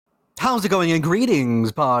How's it going? And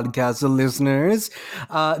greetings, podcast listeners.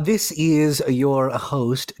 This is your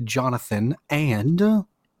host, Jonathan, and who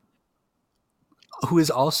is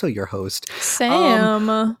also your host,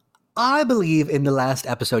 Sam. I believe in the last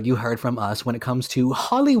episode you heard from us when it comes to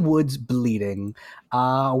Hollywood's bleeding,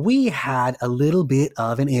 we had a little bit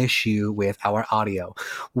of an issue with our audio.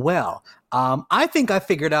 Well, I think I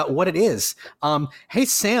figured out what it is. Hey,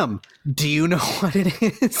 Sam, do you know what it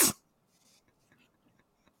is?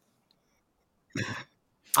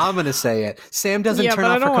 I'm going to say it. Sam doesn't turn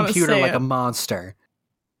off her computer like a monster.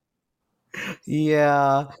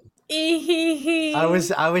 Yeah. I was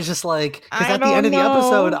just like, because at the end of the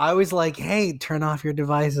episode, I was like, hey, turn off your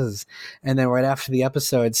devices. And then right after the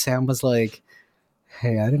episode, Sam was like,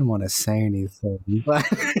 hey, I didn't want to say anything, but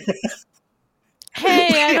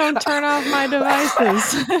hey, I don't turn off my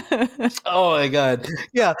devices. Oh my God.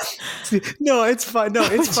 Yeah. No, it's fine. No,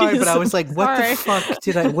 it's fine. But I was like, what the fuck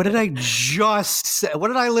what did I just say? What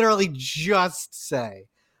did I literally just say?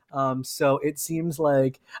 So it seems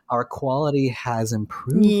like our quality has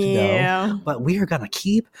improved, though. But we are going to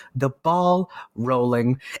keep the ball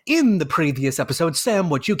rolling. In the previous episode, Sam,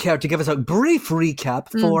 would you care to give us a brief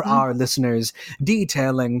recap for our listeners,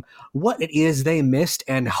 detailing what it is they missed,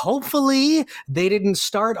 and hopefully they didn't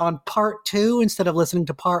start on part 2 instead of listening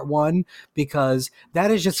to part 1, because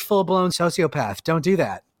that is just full-blown sociopath. Don't do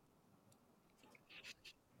that.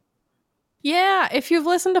 Yeah, if you've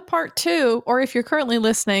listened to part 2, or if you're currently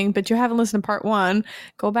listening but you haven't listened to part 1,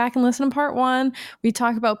 go back and listen to part 1. We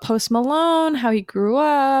talk about Post Malone, how he grew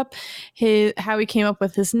up, how he came up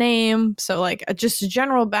with his name. So like just a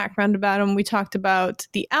general background about him. We talked about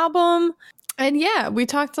the album. And yeah, we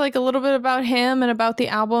talked like a little bit about him and about the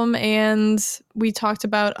album. And we talked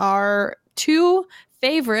about our 2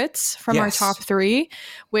 favorites from our top 3,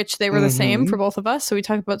 which they were the same for both of us. So we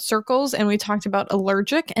talked about Circles and we talked about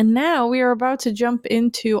Allergic, and now we are about to jump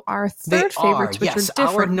into our third favorites, which are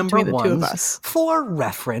different between the 2 of us. For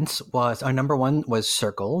reference, our number 1 was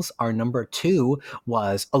Circles, our number 2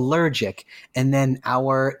 was Allergic, and then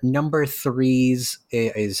our number 3s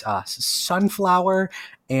is Sunflower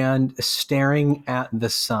and Staring at the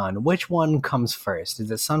Sun. Which one comes first? Is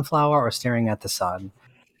it Sunflower or Staring at the Sun?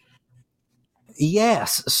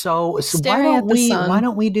 Yes. So why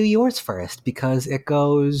don't we do yours first? Because it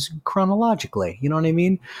goes chronologically. You know what I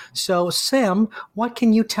mean? So Sam, what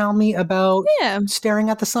can you tell me about Staring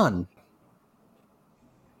at the Sun?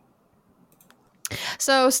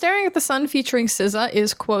 So Staring at the Sun featuring SZA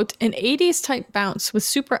is, quote, an 80s type bounce with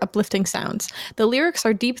super uplifting sounds. The lyrics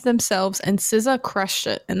are deep themselves and SZA crushed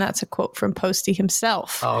it. And that's a quote from Posty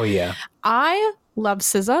himself. Oh, yeah. I love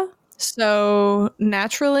SZA. So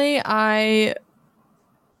naturally, I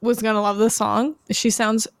was going to love the song. She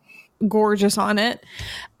sounds gorgeous on it.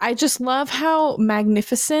 I just love how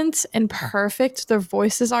magnificent and perfect their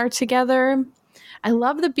voices are together. I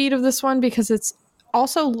love the beat of this one because it's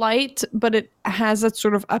also light, but it has that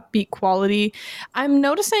sort of upbeat quality. I'm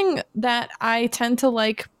noticing that I tend to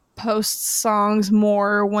like Post songs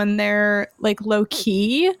more when they're like low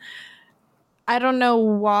key. I don't know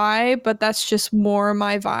why, but that's just more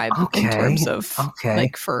my vibe in terms of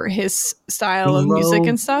like for his style of music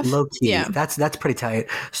and stuff. Low key. Yeah. That's pretty tight.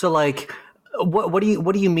 So like what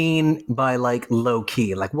do you mean by like low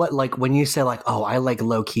key? Like what, like when you say like, oh, I like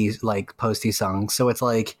low key like Posty songs. So it's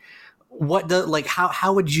like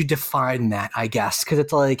how would you define that, I guess? Because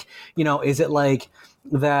it's like, you know, is it like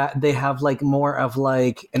that they have like more of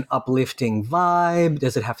like an uplifting vibe?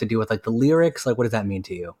 Does it have to do with like the lyrics? Like what does that mean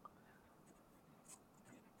to you?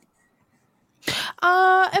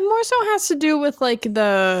 It more so has to do with like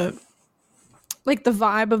the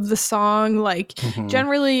vibe of the song. Like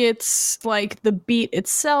generally it's like the beat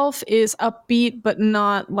itself is upbeat but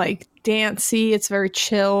not like dancey. It's very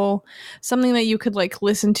chill, something that you could like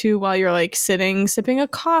listen to while you're like sitting sipping a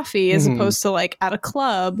coffee as opposed to like at a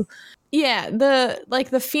club. Yeah,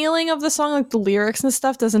 the feeling of the song, like the lyrics and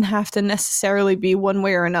stuff, doesn't have to necessarily be one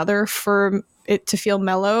way or another for it to feel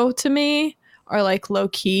mellow to me or like low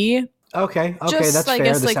key. Okay, just, that's I fair.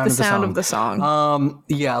 Guess, the like sound of the song.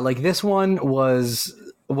 Yeah, like this one was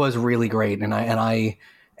really great, and I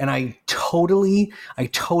totally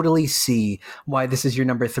see why this is your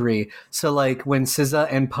number 3. So like when SZA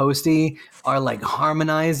and Posty are like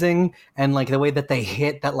harmonizing and like the way that they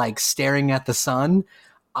hit that like Staring at the Sun,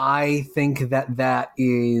 I think that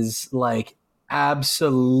is like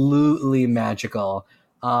absolutely magical,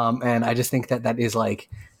 and I just think that is like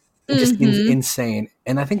just insane.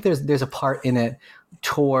 And I think there's a part in it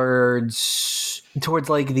towards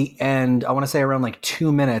like the end, I want to say around like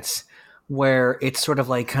 2 minutes, where it's sort of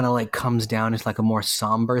like kind of like comes down into like a more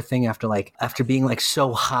somber thing after being like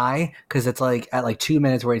so high, because it's like at like 2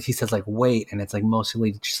 minutes where he says like wait, and it's like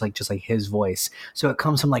mostly just like his voice, so it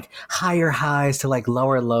comes from like higher highs to like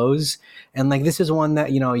lower lows. And like this is one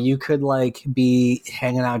that you could like be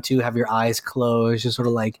hanging out to, have your eyes closed, just sort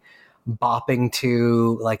of like bopping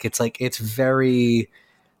to. Like it's very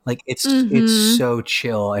like it's Mm-hmm. so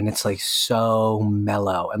chill, and it's like so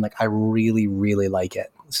mellow, and like I really really like it.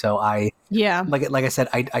 So I Yeah. like I said,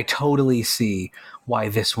 I totally see why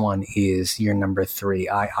this one is your number three.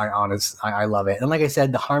 I love it. And like I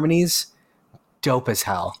said, the harmonies, dope as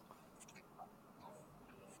hell.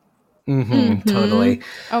 Mm-hmm. Totally.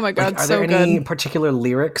 Oh my Like, God, are there so any good. particular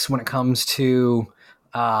lyrics when it comes to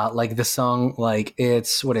like the song? Like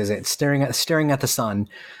it's, what is it? Staring at the sun.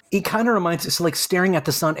 It kind of reminds us, so like staring at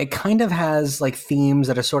the sun, it kind of has like themes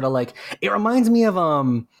that are sort of like, it reminds me of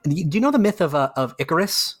do you know the myth of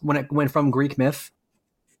Icarus, when it went from Greek myth?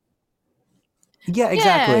 Yeah, Yeah,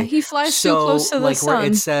 exactly. he flies too close So, to the like, where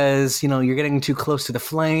it sun. says, you're getting too close to the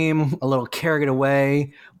flame, a little carried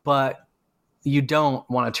away, but you don't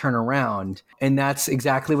want to turn around. And that's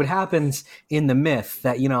exactly what happens in the myth,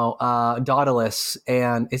 that, Daedalus,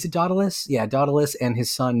 and is it Daedalus? Yeah, Daedalus and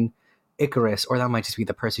his son Icarus, or that might just be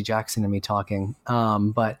the Percy Jackson in me talking.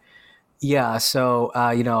 But yeah, so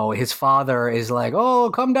his father is like,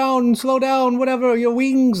 "Oh, come down, slow down, whatever, your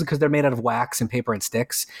wings," because they're made out of wax and paper and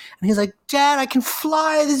sticks. And he's like, "Dad, I can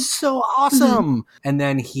fly. This is so Mm-hmm. awesome." And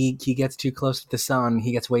then he gets too close to the sun.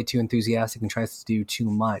 He gets way too enthusiastic and tries to do too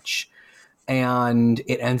much, and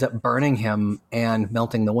it ends up burning him and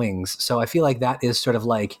melting the wings. So I feel like that is sort of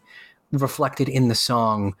like reflected in the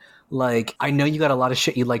song. Like, I know you got a lot of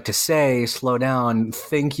shit you'd like to say, slow down,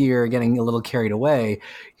 think you're getting a little carried away,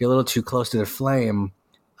 you're a little too close to the flame.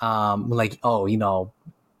 Like, oh, you don't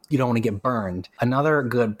want to get burned. Another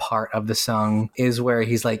good part of the song is where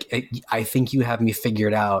he's like, "I think you have me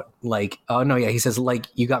figured out." Like, oh no, yeah, he says like,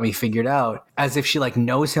 "You got me figured out," as if she like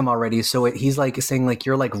knows him already. So he's like saying like,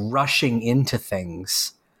 you're like rushing into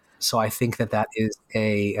things. So I think that is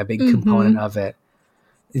a big component Mm-hmm. of it.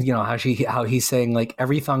 How he's saying like,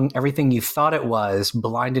 everything you thought it was,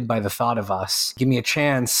 blinded by the thought of us. Give me a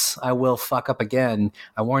chance, I will fuck up again.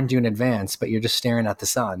 I warned you in advance, but you're just staring at the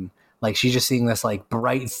sun. Like, she's just seeing this like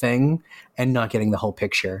bright thing and not getting the whole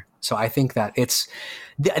picture. So I think that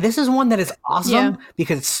this is one that is Yeah. awesome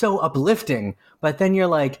because it's so uplifting, but then you're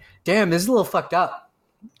like, damn, this is a little fucked up.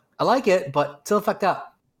 I like it, but still fucked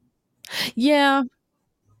up. Yeah.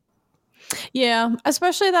 Yeah.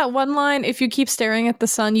 Especially that one line, if you keep staring at the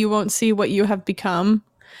sun, you won't see what you have become.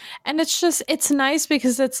 And it's nice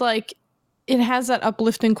because it's like, it has that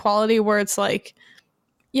uplifting quality where it's like,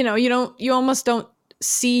 you almost don't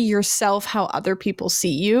see yourself how other people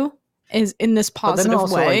see you is in this But then it positive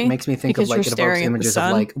also like way makes me think of because you're like, it evokes staring at the images of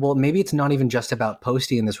sun. like, well, maybe it's not even just about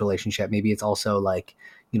Posty in this relationship. Maybe it's also like,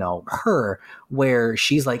 her, where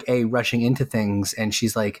she's like rushing into things, and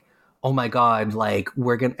she's like, oh my god, like,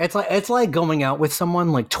 it's like going out with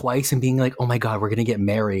someone like twice and being like, oh my god, we're gonna get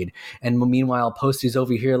married. And meanwhile, Posty's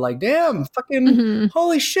over here like, damn, fucking Hmm.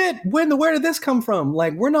 holy shit, where did this come from?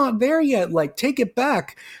 Like, we're not there yet. Like, take it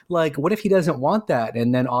back. Like, what if he doesn't want that?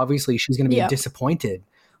 And then obviously she's gonna be Yep. disappointed.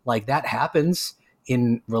 Like, that happens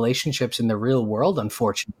in relationships in the real world,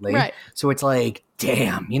 unfortunately. Right. So it's like,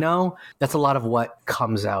 damn, that's a lot of what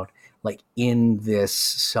comes out like in this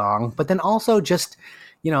song. But then also just,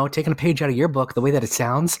 taking a page out of your book, the way that it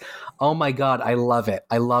sounds. Oh my God, I love it.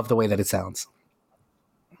 I love the way that it sounds.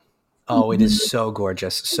 Oh, it is Mhm. so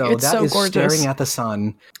gorgeous. So It's that so is Staring gorgeous. at the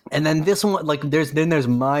Sun. And then this one, like, there's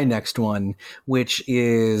my next one, which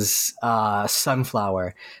is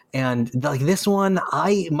Sunflower. And like this one,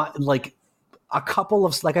 like a couple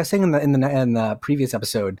of, like I was saying in the previous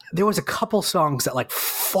episode, there was a couple songs that like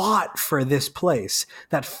fought for this place,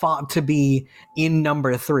 that fought to be in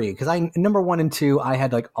number three, because I number one and two I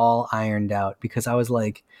had like all ironed out, because I was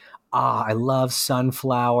like, I love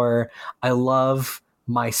Sunflower, I love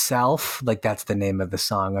Myself, like that's the name of the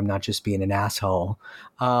song. I'm not just being an asshole.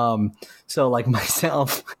 So like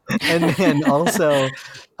Myself, and then also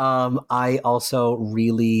I also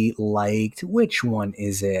really liked, which one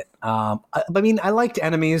is it? I mean, I liked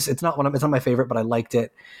Enemies. It's not my favorite, but I liked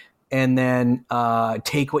it. And then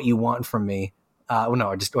Take What You Want From Me.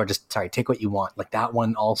 No, or just sorry, Take What You Want. Like that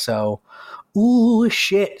one also. Ooh,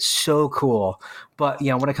 shit, so cool. But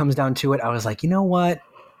when it comes down to it, I was like, you know what?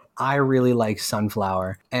 I really like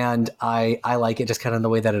Sunflower, and I like it just kind of the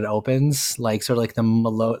way that it opens, like sort of like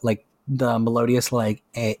the melodious like,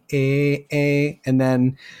 and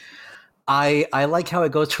then I like how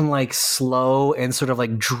it goes from like slow and sort of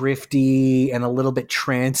like drifty and a little bit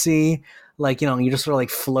trancy. Like, you know, you're just sort of like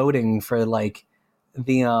floating for like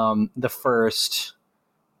the first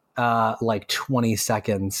like 20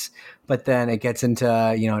 seconds, but then it gets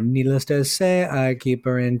into, you know, needless to say, I keep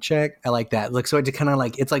her in check. I like that. Like, so it kind of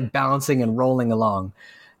like, it's like bouncing and rolling along,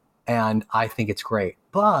 and I think it's great.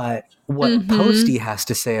 But what Mm-hmm. Posty has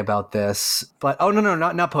to say about this, but oh no,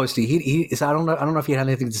 not Posty. He is, I don't know if he had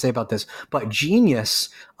anything to say about this, but Genius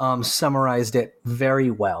summarized it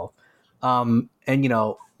very well. And you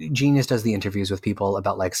know, Genius does the interviews with people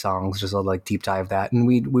about like songs, just a like deep dive that, and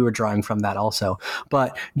we were drawing from that also.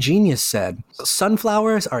 But Genius said,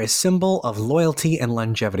 sunflowers are a symbol of loyalty and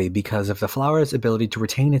longevity because of the flower's ability to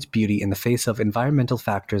retain its beauty in the face of environmental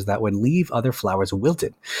factors that would leave other flowers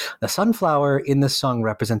wilted. The sunflower in this song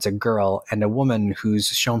represents a girl and a woman who's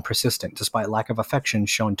shown persistent despite lack of affection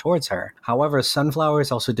shown towards her. However,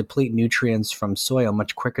 sunflowers also deplete nutrients from soil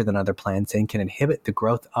much quicker than other plants and can inhibit the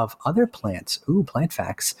growth of other plants. Ooh, plant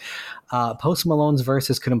facts. Post Malone's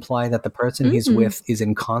verses could imply that the person he's Mm. with is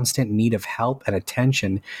in constant need of help and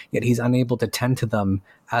attention, yet he's unable to tend to them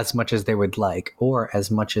as much as they would like or as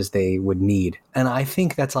much as they would need. And I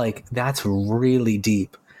think that's like, that's really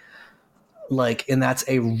deep. Like, and that's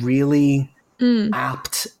a really Mm.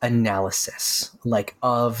 apt analysis like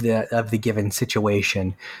of the given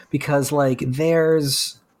situation, because like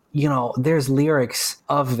there's, you know, there's lyrics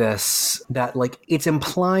of this that like it's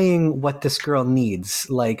implying what this girl needs.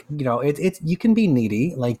 Like, you know, it's you can be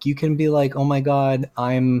needy, like you can be like, oh my god,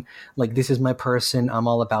 I'm like, this is my person, I'm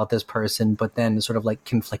all about this person, but then sort of like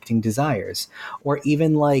conflicting desires, or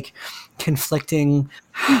even like conflicting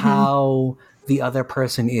Mm-hmm. how the other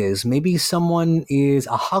person is. Maybe someone is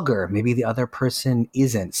a hugger, maybe the other person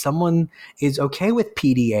isn't. Someone is okay with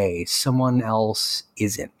PDA, someone else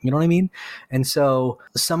isn't. You know what I mean? And so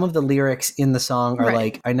some of the lyrics in the song are Right.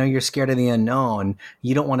 like, I know you're scared of the unknown,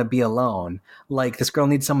 you don't want to be alone. Like, this girl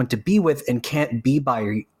needs someone to be with and can't be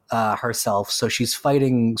by herself, so she's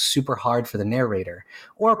fighting super hard for the narrator.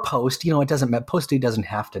 Or Post, you know, it doesn't matter. Posty doesn't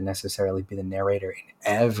have to necessarily be the narrator in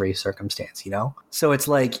every circumstance, you know? So it's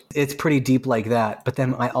like, it's pretty deep like that. But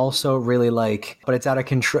then I also really like, but it's out of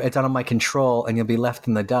control, it's out of my control, and you'll be left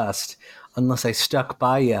in the dust unless I stuck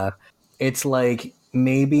by you. It's like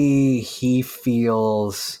maybe he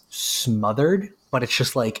feels smothered, but it's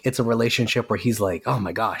just like, it's a relationship where he's like, oh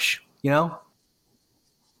my gosh, you know?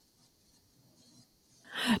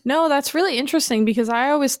 No, that's really interesting because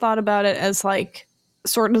I always thought about it as like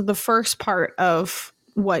sort of the first part of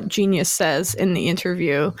what Genius says in the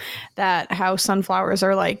interview, that how sunflowers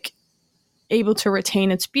are like able to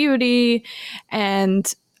retain its beauty.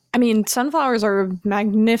 And I mean, sunflowers are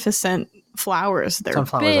magnificent flowers. They're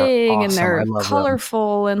Sunflowers are big and awesome. I they're love them.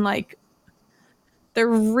 colorful and like they're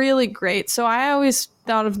really great. So I always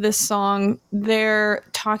thought of this song, they're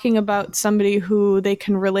talking about somebody who they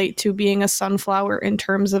can relate to being a sunflower in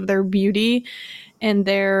terms of their beauty and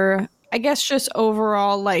their, I guess, just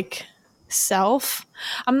overall like self.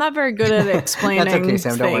 I'm not very good at That's okay, explaining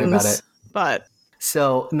Sam. Don't worry about things, it. but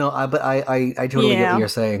So no, but I totally get what yeah. you're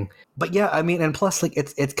saying. But yeah, I mean, and plus, like,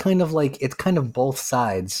 it's kind of like, it's kind of both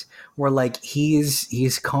sides. Where like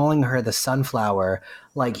he's calling her the sunflower,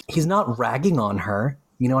 like he's not ragging on her.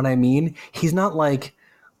 You know what I mean? He's not like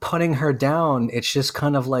putting her down. It's just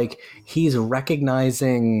kind of like he's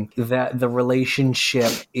recognizing that the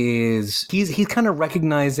relationship is, he's kind of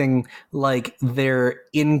recognizing like their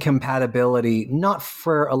incompatibility, not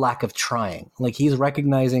for a lack of trying. Like, he's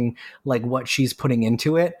recognizing like what she's putting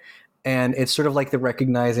into it, and it's sort of like the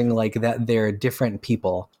recognizing like that they're different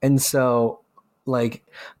people. And so like,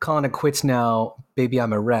 calling it quits now, baby,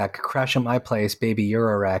 I'm a wreck, crash at my place, baby,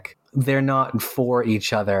 you're a wreck. They're not for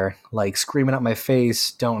each other, like screaming at my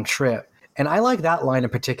face, don't trip. And I like that line in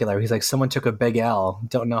particular. He's like, someone took a big L,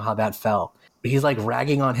 don't know how that felt. He's like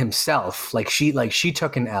ragging on himself, like she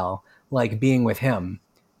took an L, like being with him.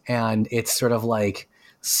 And it's sort of like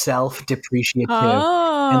self-depreciative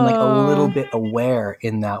and like a little Oh. bit aware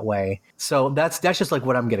in that way. So that's just like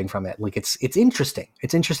what I'm getting from it. Like, it's interesting.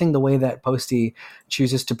 It's interesting the way that Posty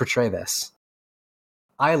chooses to portray this.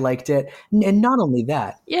 I liked it, and not only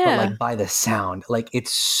that, but Yeah. like by the sound, like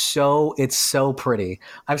it's so pretty.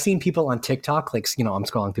 I've seen people on TikTok, like, you know, I'm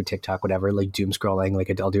scrolling through TikTok, whatever, like doom scrolling,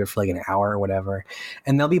 like I'll do it for like an hour or whatever,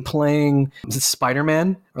 and they'll be playing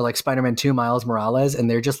Spider-Man or like Spider-Man 2 Miles Morales, and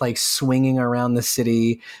they're just like swinging around the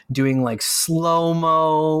city, doing like slow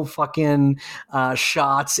mo fucking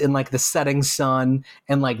shots in like the setting sun,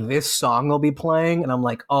 and like this song will be playing, and I'm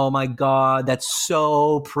like, oh my god, that's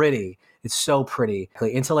so pretty. It's so pretty.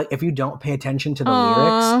 And so like, if you don't pay attention to the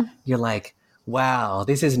lyrics, Aw. you're like, Wow,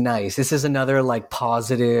 this is nice. This is another like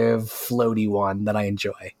positive, floaty one that I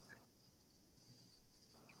enjoy.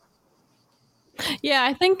 Yeah,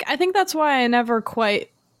 I think that's why I never quite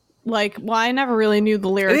like well, I never really knew the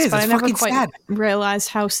It lyrics, is. but It's I never fucking quite sad. realized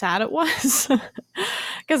how sad it was.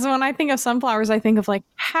 Because when I think of sunflowers, I think of like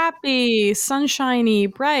happy, sunshiny,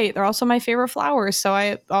 bright. They're also my favorite flowers, so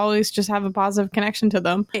I always just have a positive connection to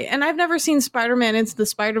them. And I've never seen Spider-Man Into the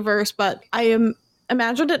Spider-Verse, but I am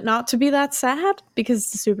imagined it not to be that sad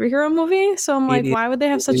because it's a superhero movie. So I'm It like, is. why would they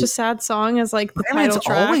have such a sad song as like the Spider-Man's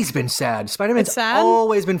title always track? been sad. Spider-Man's It's sad.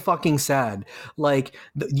 always been fucking sad. Like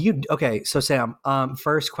you. Okay, so Sam.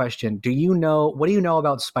 First question: Do you know what do you know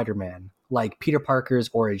about Spider-Man? Like Peter Parker's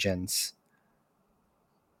origins.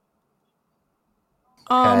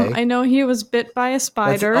 Okay. I know he was bit by a That's oh,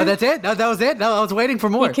 spider. that's it. No, that was it. No, I was waiting for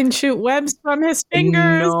He more. can shoot webs from his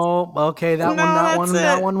fingers. No, okay, that one, No, that that's one,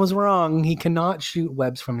 that it. one was wrong. He cannot shoot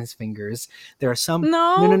webs from his fingers. There are some.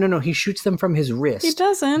 No, no, No, no, no. He shoots them from his he wrist.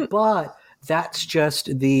 doesn't. But that's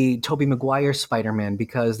just the Tobey Maguire Spider-Man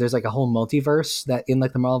because there's like a whole multiverse that in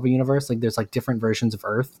like the Marvel universe, like there's like different versions of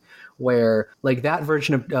Earth where like that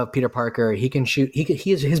version of Peter Parker, he can shoot.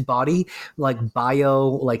 He is his body like bio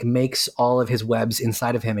like makes all of his webs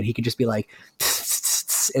inside of him, and he could just be like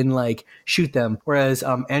and like shoot them. Whereas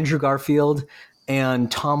Andrew Garfield and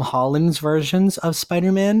Tom Holland's versions of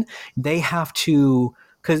Spider-Man, they have to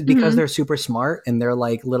because Hmm. they're super smart and they're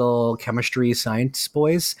like little chemistry science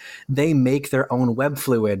boys, they make their own web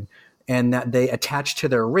fluid and that they attach to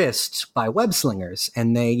their wrists by web slingers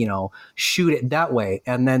and they, shoot it that way.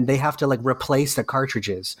 And then they have to like replace the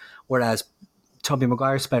cartridges. Whereas Tobey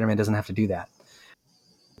Maguire's Spider-Man doesn't have to do that.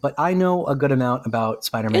 But I know a good amount about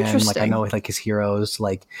Spider-Man. Like I know Interesting. like his heroes,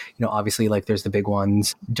 like obviously like there's the big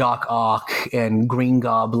ones, Doc Ock and Green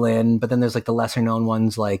Goblin. But then there's like the lesser known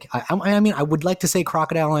ones, like I mean I would like to say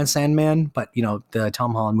Crocodile and Sandman, but the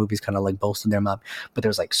Tom Holland movies kind of like boasted them up. But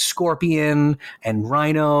there's like Scorpion and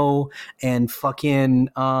Rhino and fucking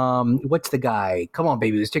what's the guy? Come on,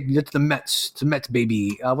 baby, let's the Mets, it's the Mets,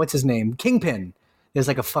 baby. What's his name? Kingpin. There's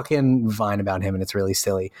like a fucking vine about him, and it's really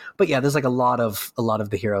silly. But yeah, there's like a lot of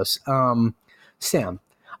the heroes. Sam,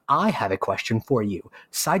 I have a question for you.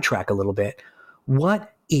 Sidetrack a little bit.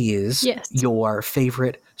 What is Yes. your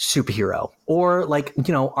favorite superhero? Or like,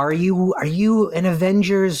 are you an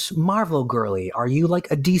Avengers Marvel girly? Are you like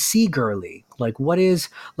a DC girly? Like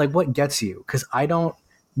what gets you? Because I don't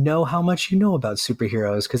know how much you know about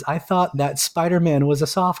superheroes because I thought that Spider-Man was a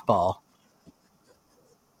softball.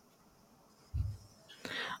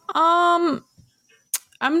 Um,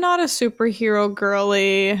 I'm not a superhero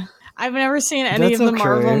girly. I've never seen any That's of the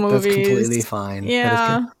Marvel okay. That's movies. completely fine.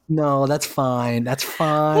 Yeah. No, that's fine. That's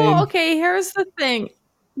Well, fine. okay, here's the thing.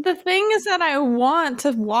 The thing is that I want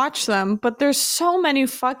to watch them, but there's so many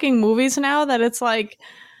fucking movies now that it's like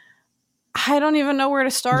I don't even know where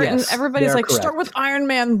to start. And Yes, they everybody's are like, start with correct. Iron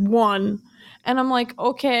Man 1. And I'm like,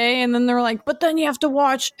 okay. And then they're like, but then you have to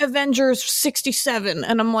watch Avengers 67.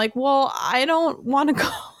 And I'm like, well, I don't want to go.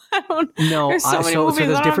 I don't, No, there's so many so movies. there's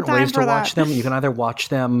I don't have different ways time to for watch that. them. You can either watch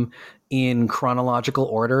them in chronological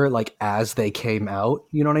order, like as they came out,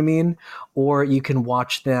 you know what I mean? Or you can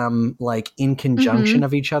watch them like in conjunction Mm-hmm.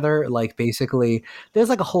 of each other. Like basically, there's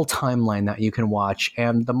like a whole timeline that you can watch,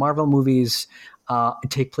 and the Marvel movies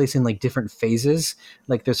take place in like different phases.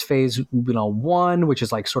 Like there's phase one, which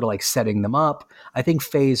is like sort of like setting them up. I think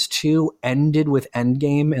phase two ended with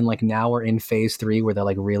Endgame, and like now we're in phase three where they're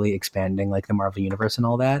like really expanding like the Marvel universe and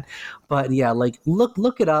all that. But yeah, like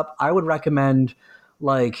look it up. I would recommend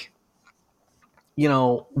like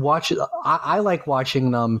watch I like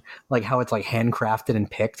watching them like how it's like handcrafted and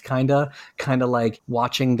picked kind of like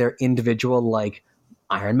watching their individual like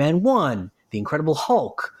Iron Man 1, The Incredible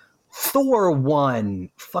Hulk, Thor 1,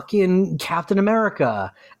 fucking Captain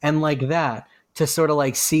America, and like that to sort of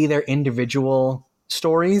like see their individual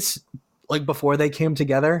stories like before they came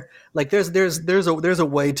together. Like there's a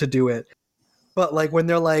way to do it, but like when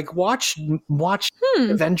they're like watch Hmm.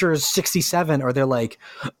 Avengers 67, or they're like,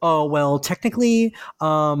 oh well, technically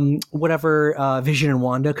whatever Vision and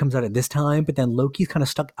Wanda comes out at this time, but then Loki's kind of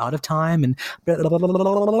stuck out of time and blah, blah, blah, blah,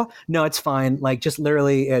 blah, blah. No, it's fine. Like just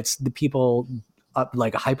literally it's the people up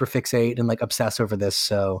like hyperfixate and like obsess over this,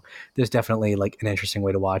 so there's definitely like an interesting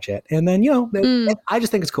way to watch it. And then Mm. I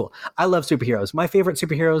just think it's cool. I love superheroes. My favorite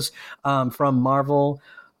superheroes from Marvel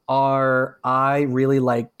are I really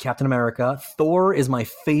like Captain America. Thor is my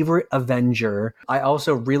favorite Avenger. I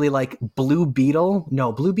also really like Blue Beetle.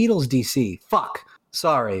 No, Blue Beetle's DC. Fuck.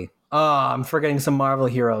 Sorry. I'm forgetting some Marvel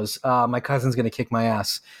heroes. My cousin's gonna kick my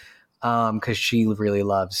ass. because she really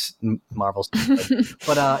loves Marvel stuff.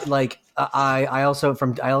 But I also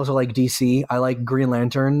like DC. I like Green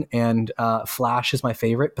Lantern, and Flash is my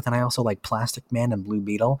favorite. But then I also like Plastic Man and Blue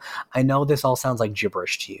Beetle. I know this all sounds like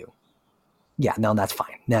gibberish to you. Yeah, no, that's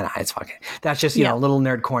fine. No, it's fine. That's just a little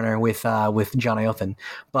nerd corner with John Iothan.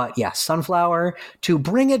 But yeah, Sunflower, to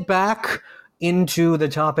bring it back into the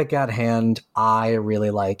topic at hand, I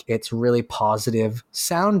really like. It's really positive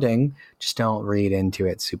sounding. Just don't read into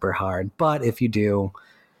it super hard. But if you do,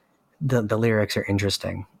 the lyrics are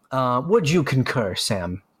interesting. Would you concur,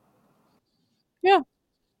 Sam? Yeah,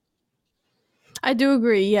 I do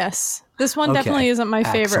agree. Yes. This one definitely isn't my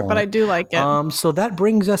favorite, but I do like it. So that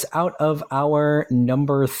brings us out of our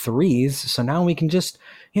number threes. So now we can just,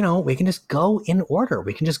 we can just go in order.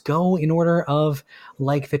 We can just go in order of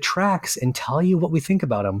like the tracks and tell you what we think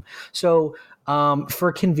about them. So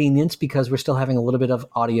for convenience, because we're still having a little bit of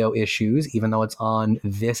audio issues, even though it's on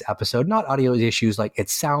this episode, not audio issues like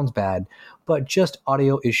it sounds bad, but just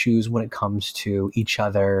audio issues when it comes to each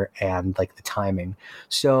other and like the timing.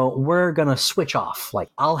 So we're going to switch off. Like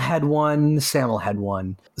I'll head one, Sam will head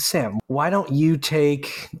one. Sam, why don't you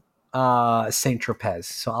take Saint Tropez?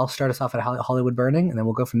 So I'll start us off at Hollywood Burning and then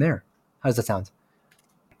we'll go from there. How does that sound?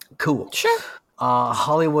 Cool. Sure.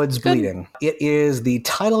 Hollywood's Bleeding. It is the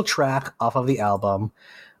title track off of the album.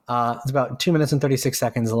 It's about 2 minutes and 36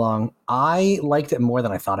 seconds long. I liked it more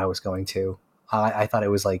than I thought I was going to. I thought it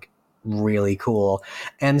was like really cool.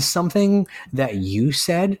 And something that you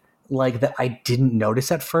said, like that I didn't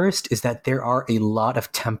notice at first, is that there are a lot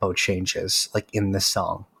of tempo changes like in this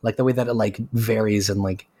song, like the way that it like varies and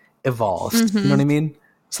like evolves. Mm-hmm. You know what I mean?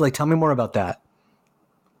 So like, tell me more about that.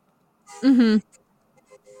 Mm-hmm.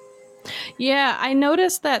 Yeah, I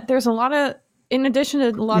noticed that there's a lot of, in addition to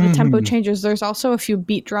a lot of tempo changes, there's also a few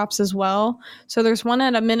beat drops as well. So there's one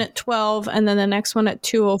at 1:12 and then the next one at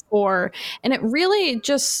 2:04. And it really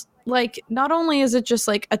just like, not only is it just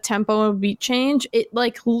like a tempo and beat change, it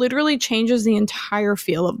like literally changes the entire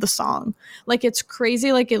feel of the song. Like it's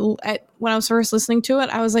crazy. Like when I was first listening to it,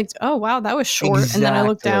 I was like, oh wow, that was short. Exactly. And then I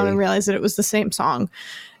looked down and realized that it was the same song,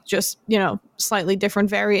 just, slightly different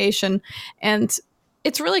variation. And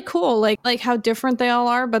it's really cool, like how different they all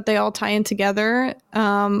are, but they all tie in together.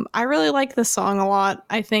 I really like this song a lot.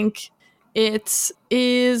 I think it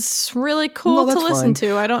is really cool to listen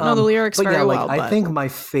to. I don't know the lyrics very well. I think my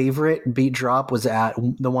favorite beat drop was at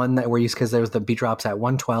the one that we're used, because there was the beat drops at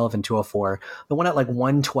 1:12 and 2:04. The one at like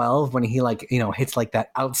 1:12 when he like hits like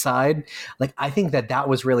that outside. Like I think that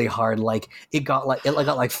was really hard. Like it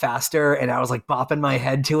got faster, and I was like bopping my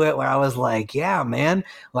head to it, where I was like, yeah, man,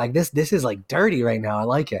 like this is like dirty right now. I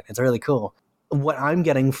like it. It's really cool. What I'm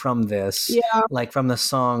getting from this, like from the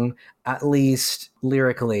song, at least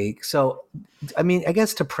lyrically. So, I mean, I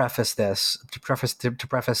guess to preface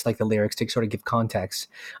like the lyrics, to sort of give context,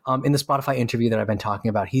 in the Spotify interview that I've been talking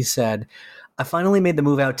about, he said, I finally made the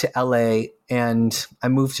move out to LA and I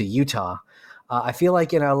moved to Utah. I feel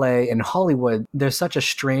like in LA and Hollywood, there's such a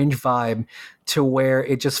strange vibe to where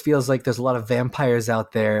it just feels like there's a lot of vampires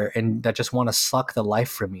out there and that just want to suck the life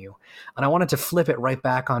from you. And I wanted to flip it right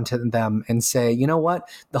back onto them and say, you know what?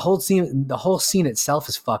 The whole scene itself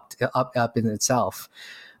is fucked up in itself.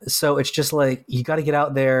 So it's just like, you got to get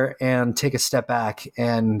out there and take a step back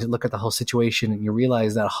and look at the whole situation. And you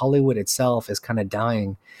realize that Hollywood itself is kind of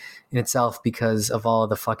dying in itself because of all of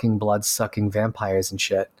the fucking blood sucking vampires and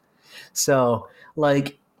shit. So,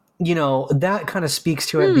 like, that kind of speaks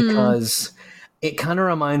to it because it kind of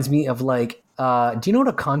reminds me of like, do you know what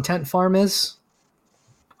a content farm is?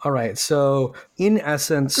 All right. So in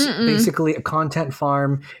essence, basically a content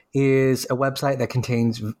farm is a website that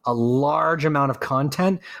contains a large amount of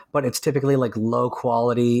content, but it's typically like low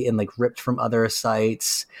quality and like ripped from other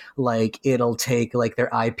sites. Like it'll take like their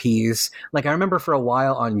IPs. Like I remember for a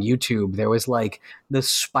while on YouTube, there was like the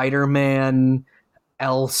Spider-Man,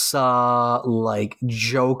 Elsa, like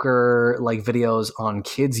Joker, like videos on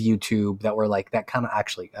kids' YouTube that were like, that kind of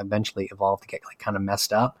actually eventually evolved to get like kind of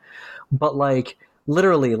messed up. But like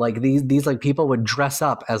literally like these like people would dress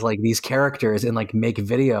up as like these characters and like make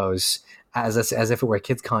videos as if it were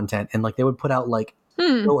kids content, and like they would put out like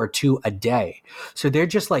or two a day. So they're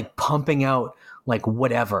just like pumping out like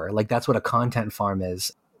whatever. Like that's what a content farm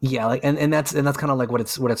is. Yeah, like and that's kind of like what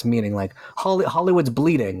it's meaning. Like Hollywood's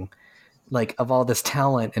bleeding, like of all this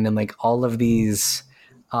talent, and then like all of these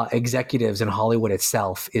executives in Hollywood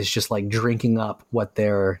itself is just like drinking up what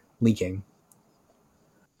they're leaking.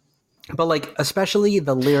 But like especially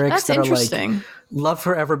the lyrics that are like, love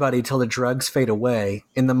for everybody till the drugs fade away,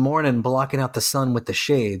 in the morning blocking out the sun with the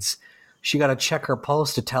shades, she got to check her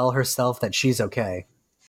pulse to tell herself that she's okay.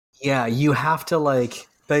 Yeah, you have to like,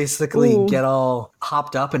 basically Ooh. get all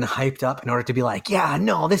hopped up and hyped up in order to be like, yeah,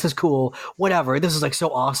 no, this is cool, whatever, this is like so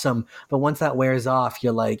awesome. But once that wears off,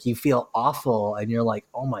 you're like, you feel awful and you're like,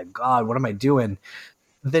 oh my God, what am I doing?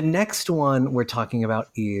 The next one we're talking about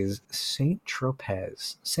is Saint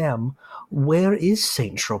Tropez. Sam, where is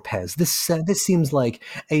Saint Tropez? This seems like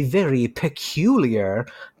a very peculiar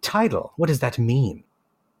title. What does that mean?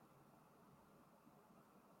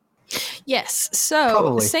 Yes. So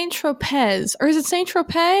Probably. Saint Tropez, or is it Saint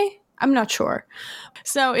Tropez? I'm not sure.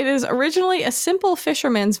 So it is originally a simple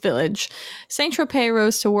fisherman's village. Saint Tropez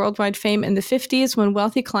rose to worldwide fame in the 50s when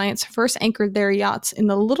wealthy clients first anchored their yachts in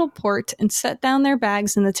the little port and set down their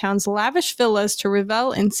bags in the town's lavish villas to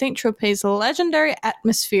revel in Saint Tropez's legendary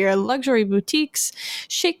atmosphere, luxury boutiques,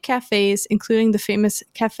 chic cafes, including the famous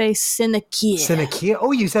Café Senecure. Senecure.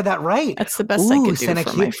 Oh, you said that right. That's the best I Ooh, could do for my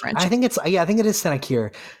Senecure. French. I think it's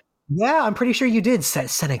Senecure. Yeah, I'm pretty sure you did set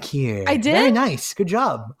Senecure. I did? Very nice. Good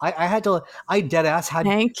job. I had to, I dead ass had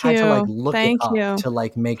Thank to like you. look it Thank up you. to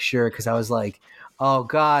like make sure, because I was like, oh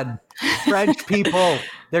God, French people,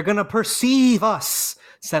 they're gonna perceive us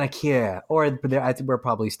Senecure, or we're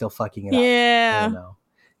probably still fucking it up. I Yeah. don't know.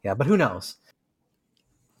 Yeah, but who knows?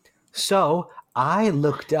 So I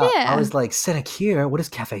looked up. I Yeah. was like, Senecure. What is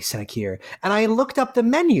Cafe Senecure? And I looked up the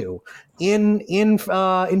menu in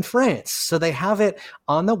France. So they have it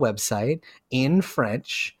on the website in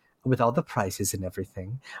French with all the prices and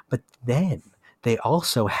everything. But then they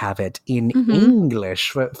also have it in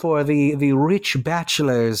English for the rich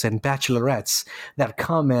bachelors and bachelorettes that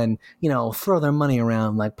come and, you know, throw their money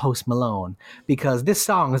around like Post Malone, because this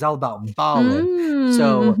song is all about balling.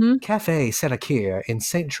 So Cafe Senecure in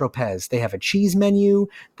Saint Tropez, they have a cheese menu,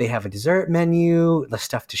 they have a dessert menu, the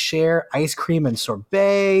stuff to share, ice cream and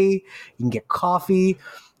sorbet. You can get coffee.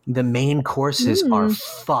 The main courses are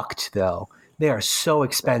fucked though. They are so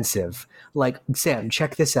expensive. Like, Sam,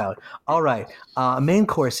 check this out. All right, main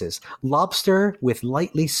courses: lobster with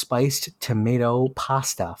lightly spiced tomato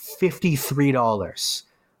pasta, $53.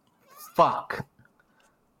 Fuck.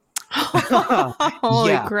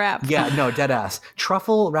 Holy crap. Yeah, no, dead ass.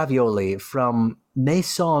 Truffle ravioli from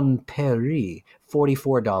Maison Paris,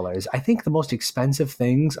 $44. I think the most expensive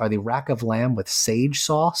things are the rack of lamb with sage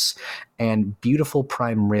sauce and beautiful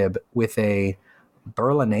prime rib with a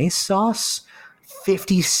Berlinaise sauce,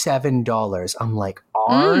 $57. I'm like,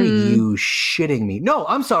 are you shitting me? No,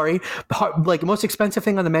 I'm sorry. Like, most expensive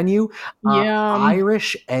thing on the menu,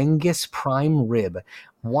 Irish Angus prime rib,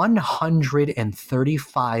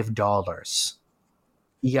 $135.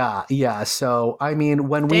 Yeah. So, I mean,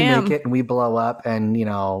 when we make it and we blow up and, you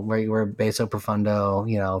know, we're Beso Profundo,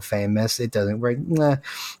 you know, famous, it doesn't,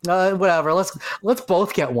 whatever. Let's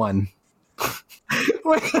both get one.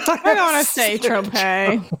 We're going to say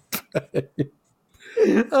Tropez.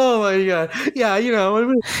 Oh my God. Yeah, you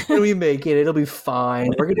know, when we make it, it'll be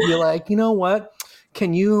fine. We're gonna be like, you know what?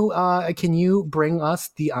 Can you bring us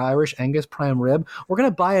the Irish Angus prime rib? We're gonna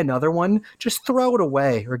buy another one. Just throw it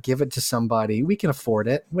away or give it to somebody. We can afford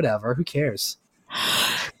it. Whatever. Who cares?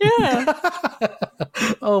 Yeah.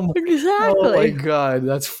 Exactly. Oh my God,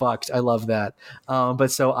 that's fucked. I love that. But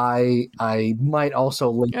so I might also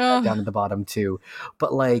link that down at the bottom too.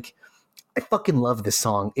 But like, I fucking love this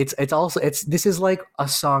song. This is like a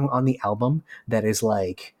song on the album that is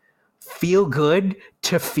like feel good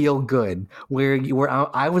to feel good. Where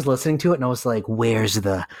I was listening to it and I was like, where's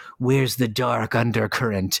the dark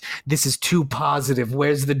undercurrent? This is too positive.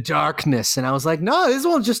 Where's the darkness? And I was like, no, this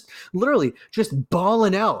one's just literally just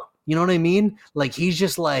balling out. You know what I mean? Like, he's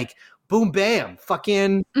just like, boom, bam,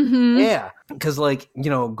 fucking yeah. Because, like, you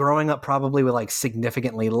know, growing up probably with like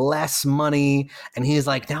significantly less money, and he's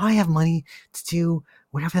like, now I have money to do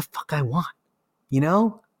whatever the fuck I want. You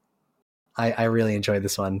know? I really enjoyed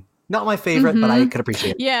this one. Not my favorite, but I could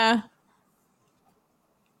appreciate it. Yeah.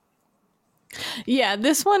 Yeah,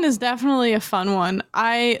 this one is definitely a fun one.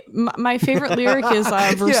 My favorite lyric is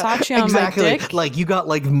Versace on my dick. Like, you got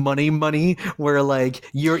like money, where like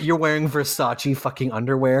you're wearing Versace fucking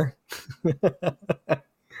underwear.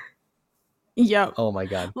 Yep. Oh my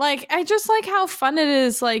God. Like, I just like how fun it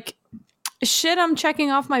is. Like, shit, I'm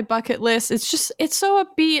checking off my bucket list. It's so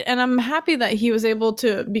upbeat, and I'm happy that he was able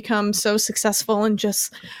to become so successful and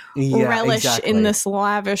just relish in this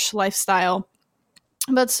lavish lifestyle.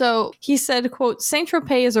 But so he said, quote, Saint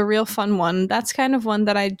Tropez is a real fun one. That's kind of one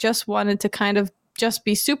that I just wanted to kind of just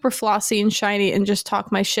be super flossy and shiny and just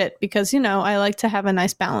talk my shit because, you know, I like to have a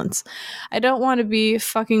nice balance. I don't want to be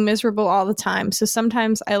fucking miserable all the time. So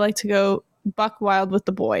sometimes I like to go buck wild with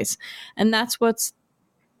the boys. And that's what's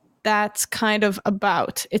that's kind of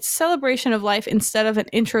about. It's celebration of life instead of an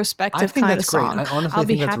I introspective think kind that's of great. song. I honestly I'll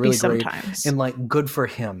be think that's happy really great sometimes. and like good for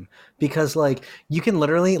him because like you can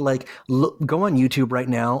literally like go on YouTube right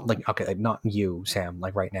now. Like, okay, not you, Sam,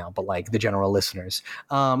 like right now, but like the general listeners.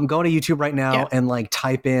 Go to YouTube right Yeah. now and like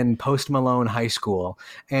type in Post Malone High School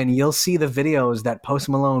and you'll see the videos that Post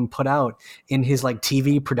Malone put out in his like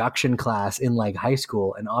TV production class in like high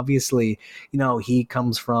school. And obviously, you know, he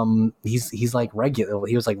comes from, he's like regular.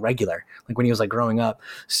 He was like regular, like when he was like growing up.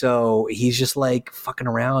 So he's just like fucking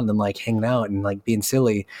around and like hanging out and like being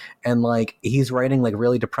silly. And like he's writing like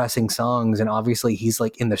really depressing songs. And obviously he's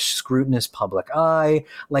like in the scrutinous public eye.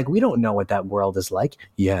 Like we don't know what that world is like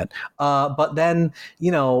yet. But then,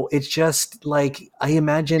 you know, it's just like, I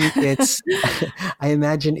imagine it's, I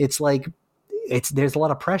imagine it's like, there's a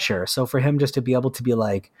lot of pressure. So for him just to be able to be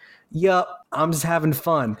like, yup, I'm just having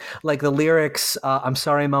fun. Like the lyrics, I'm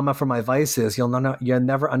sorry, mama, for my vices. You'll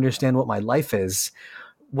never understand what my life is.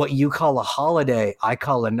 What you call a holiday, I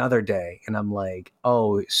call another day. And I'm like,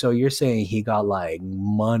 oh, so you're saying he got like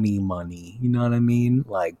money, you know what I mean?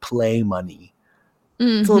 Like play money.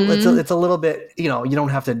 Mm-hmm. It's a little bit, you know, you don't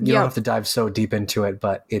have Yep. to dive so deep into it,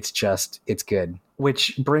 but it's good.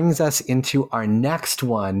 Which brings us into our next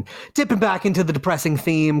one, dipping back into the depressing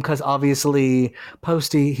theme because obviously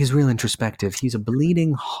Posty, he's real introspective. He's a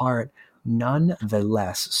bleeding heart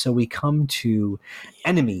nonetheless. So we come to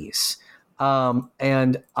Enemies.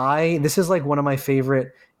 And this is like one of my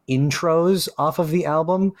favorite intros off of the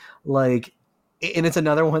album. Like, and it's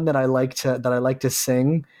another one that I like to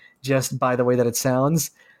sing just by the way that it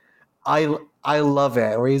sounds. I love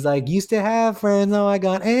it. Where he's like, used to have friends, now I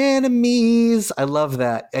got enemies. I love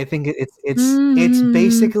that. I think it's Mm-hmm.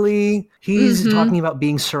 basically he's Mm-hmm. talking about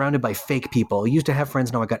being surrounded by fake people. Used to have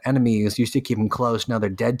friends, now I got enemies. Used to keep them close, now they're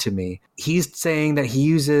dead to me. He's saying that he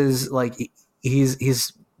uses like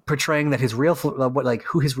he's portraying that his real what like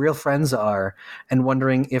who his real friends are and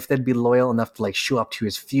wondering if they'd be loyal enough to like show up to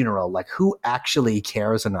his funeral. Like who actually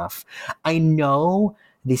cares enough? I know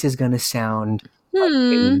this is going to sound a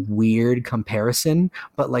Hmm. weird comparison,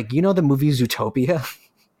 but like you know the movie Zootopia?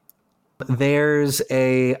 There's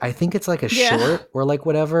I think it's like a Yeah. short or like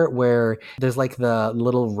whatever where there's like the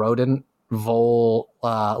little rodent vole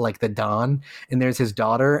like the Don and there's his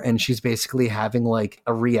daughter and she's basically having like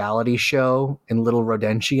a reality show in Little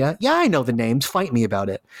Rodentia. Yeah, I know the names, fight me about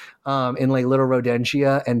it. In like Little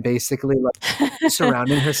Rodentia and basically like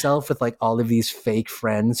surrounding herself with like all of these fake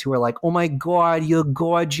friends who are like, oh my god, you're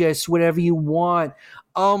gorgeous, whatever you want,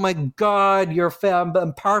 oh my god, you're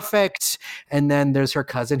I'm perfect. And then there's her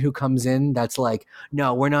cousin who comes in that's like,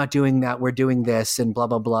 no, we're not doing that, we're doing this and blah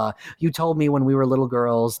blah blah. You told me when we were little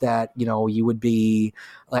girls that, you know, you would be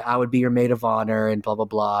like, I would be your maid of honor and blah blah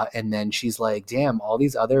blah. And then she's like, damn, all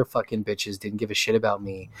these other fucking bitches didn't give a shit about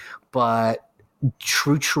me, but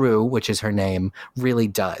True, which is her name, really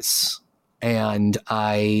does. And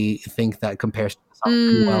I think that compares to the song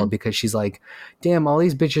pretty well Mm. because she's like, damn, all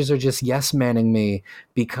these bitches are just yes manning me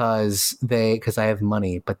because I have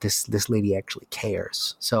money, but this lady actually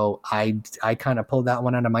cares. So I kind of pulled that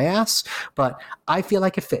one out of my ass, but I feel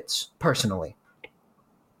like it fits personally.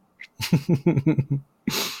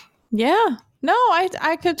 Yeah. No,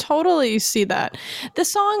 I could totally see that. The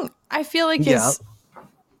song I feel like Yeah. is,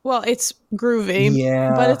 well, it's groovy, but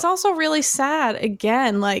Yeah. it's also really sad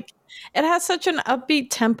again. Like it has such an upbeat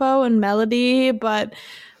tempo and melody, but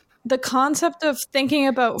the concept of thinking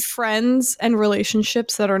about friends and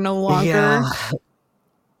relationships that are no Yeah. longer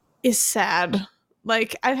is sad.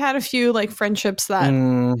 Like I've had a few like friendships that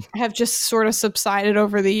Mm, have just sort of subsided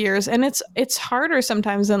over the years, and it's harder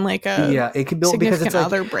sometimes than like a yeah, it could be because it's significant like,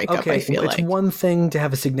 other breakup, I okay, feel it's like. one thing to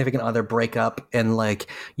have a significant other break up and like,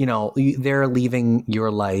 you know, they're leaving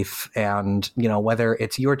your life and, you know, whether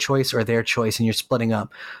it's your choice or their choice and you're splitting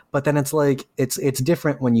up. But then it's like, it's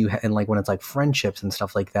different when and like when it's like friendships and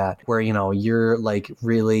stuff like that, where, you know, you're like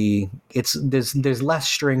really, there's less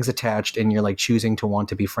strings attached and you're like choosing to want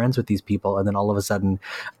to be friends with these people. And then all of a sudden,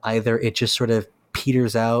 either it just sort of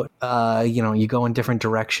peters out, you know, you go in different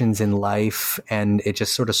directions in life and it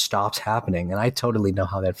just sort of stops happening. And I totally know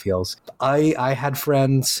how that feels. I had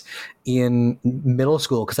friends in middle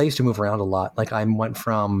school because I used to move around a lot. Like I went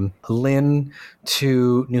from Lynn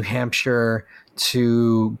to New Hampshire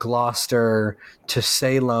to Gloucester to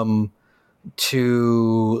Salem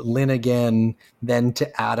to Lynn again, then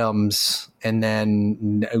to Adams, and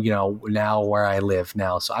then, you know, now where I live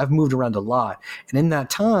now. So I've moved around a lot. And in that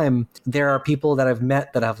time, there are people that I've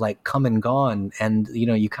met that have like come and gone. And, you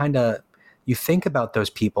know, you think about those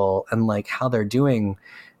people and like how they're doing.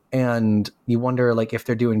 and you wonder like if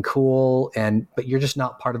they're doing cool, but you're just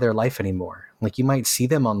not part of their life anymore. Like you might see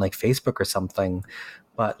them on like Facebook or something,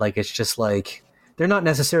 but like it's just like they're not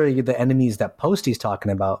necessarily the enemies that Posty's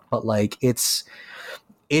talking about, but like it's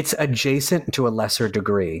adjacent to a lesser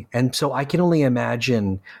degree. And so I can only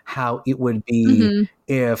imagine how it would be Mm-hmm.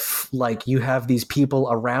 if like you have these people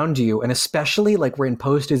around you, and especially like when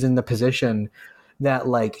Post is in the position that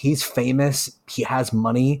like he's famous, he has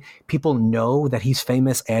money, people know that he's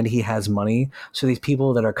famous and he has money. So these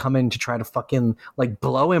people that are coming to try to fucking like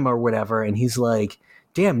blow him or whatever, and he's like,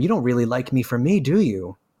 damn, you don't really like me for me, do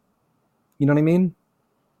you? You know what I mean?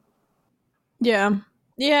 Yeah.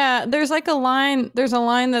 Yeah, there's like a line. There's a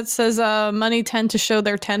line that says, "Money tend to show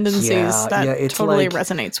their tendencies." Yeah, That it's totally like,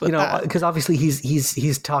 resonates you with know, that. because obviously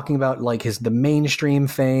he's talking about like the mainstream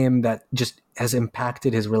fame that just has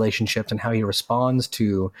impacted his relationships and how he responds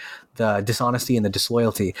to the dishonesty and the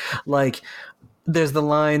disloyalty. Like there's the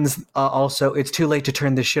lines also, it's too late to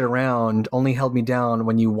turn this shit around, only held me down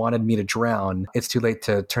when you wanted me to drown. It's too late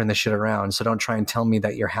to turn this shit around, so don't try and tell me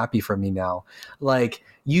that you're happy for me now. Like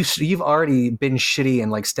you've already been shitty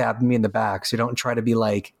and like stabbed me in the back, so don't try to be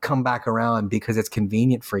like come back around because it's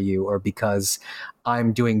convenient for you or because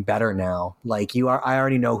I'm doing better now. Like I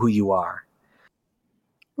already know who you are.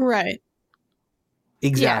 Right. Yeah,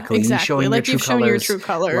 Exactly. You exactly. showing your Like true you've shown your colors. true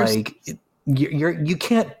colors. Like you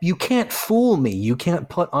can't fool me. You can't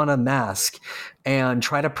put on a mask and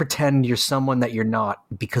try to pretend you're someone that you're not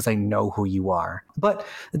because I know who you are. But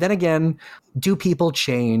then again, do people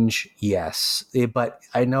change? Yes. But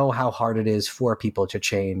I know how hard it is for people to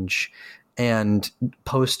change, and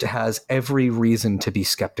Post has every reason to be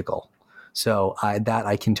skeptical. So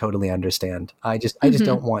I can totally understand. I just Mm-hmm.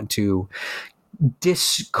 don't want to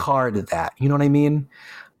discard that. You know what I mean?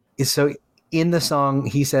 So in the song,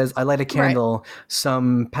 he says, I light a Right. candle,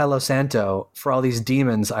 some Palo Santo, for all these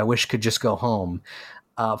demons I wish could just go home.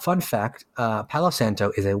 Fun fact, Palo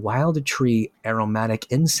Santo is a wild tree aromatic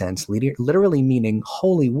incense, literally meaning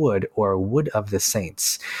holy wood or wood of the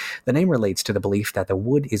saints. The name relates to the belief that the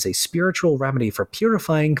wood is a spiritual remedy for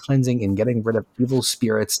purifying, cleansing, and getting rid of evil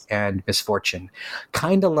spirits and misfortune.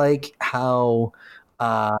 Kind of like how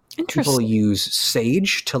people Interesting. use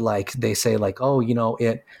sage to like, they say like, oh, you know,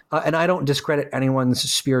 and I don't discredit anyone's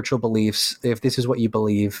spiritual beliefs. If this is what you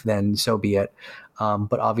believe, then so be it.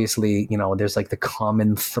 But obviously, you know, there's like the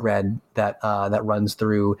common thread that runs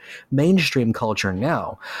through mainstream culture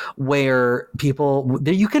now, where people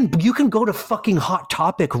there you can go to fucking Hot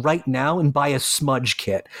Topic right now and buy a smudge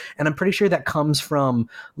kit, and I'm pretty sure that comes from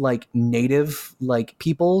like native like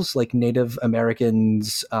peoples, like Native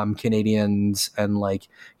Americans, Canadians, and like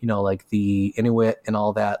you know like the Inuit and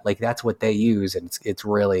all that. Like that's what they use, and it's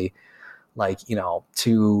really like you know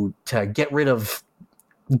to get rid of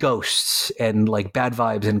ghosts and like bad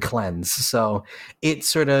vibes and cleanse. So it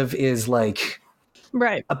sort of is like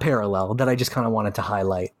Right. a parallel that I just kind of wanted to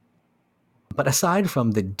highlight. But aside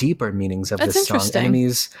from the deeper meanings of That's this song, interesting.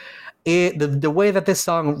 Enemies, the way that this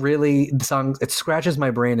song really the song it scratches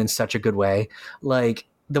my brain in such a good way. Like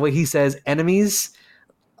the way he says enemies,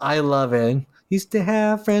 I love it. Used to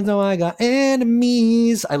have friends, now I got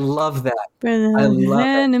enemies. I love that. I love it.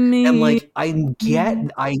 And Enemy. like I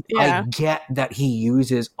Yeah. get that he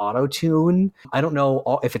uses auto tune. I don't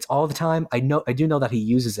know if it's all the time. I do know that he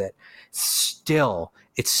uses it. Still,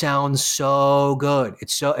 it sounds so good.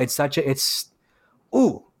 It's such a it's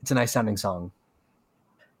a nice sounding song.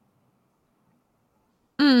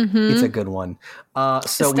 It's a Mm-hmm. good one. So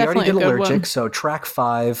It's we already definitely a did good Allergic. one. So track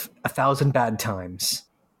 5, A Thousand Bad Times.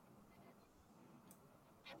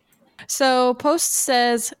 So Post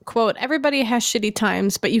says, quote, everybody has shitty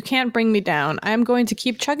times, but you can't bring me down. I am going to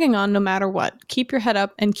keep chugging on no matter what. Keep your head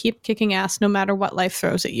up and keep kicking ass no matter what life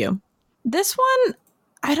throws at you. This one,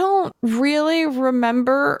 I don't really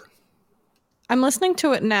remember. I'm listening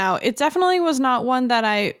to it now. It definitely was not one that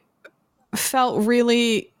I felt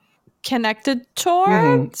really connected No,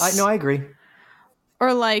 towards. I agree.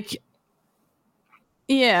 Or like,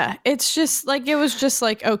 yeah, it's just like, it was just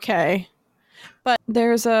like, okay. But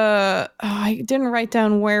there's I didn't write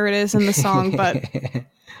down where it is in the song, but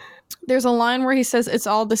there's a line where he says, it's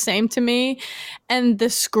all the same to me. And the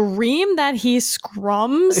scream that he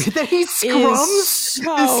scrums That he is scrums?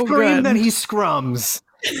 The so scream that good. he scrums.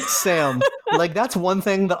 Sam, like that's one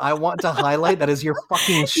thing that I want to highlight that is your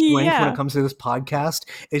fucking strength when it Yeah. comes to this podcast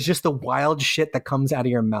is just the wild shit that comes out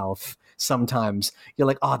of your mouth. Sometimes you're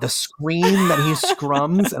like, oh, the scream that he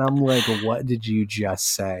scrums, and I'm like, what did you just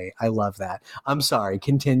say? I love that. I'm sorry,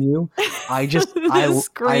 continue. I just The I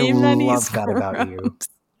scream that he love that about you.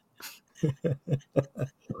 scrums.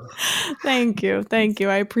 Thank you.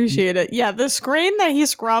 I appreciate it. Yeah, the screen that he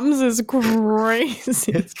scrums is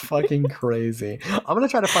crazy. It's fucking crazy. I'm gonna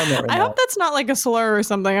try to find that right I now. hope that's not like a slur or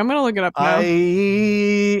something. I'm gonna look it up now.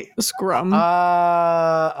 Scrum.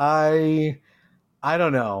 I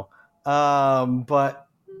don't know. But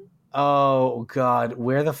oh god,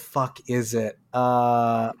 where the fuck is it?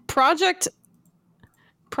 Project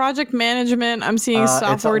management. I'm seeing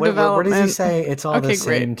software development. Where does he say it's all the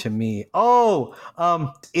same great. to me? Oh,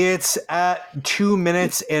 it's at 2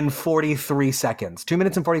 minutes and 43 seconds. 2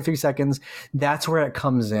 minutes and 43 seconds. That's where it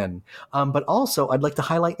comes in. But also, I'd like to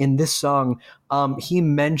highlight in this song, he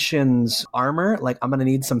mentions armor. Like, I'm gonna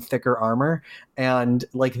need some thicker armor, and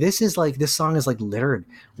like this song is like littered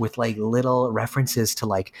with like little references to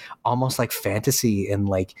like almost like fantasy and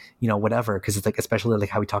like, you know, whatever. Because it's like, especially like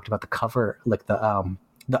how we talked about the cover, like the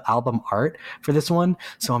album art for this one.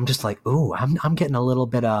 So I'm just like, ooh, I'm getting a little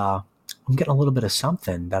bit of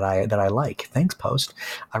something that I like. Thanks, Post.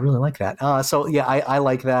 I really like that. So yeah, I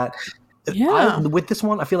like that. Yeah. With this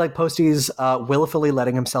one, I feel like Posty's willfully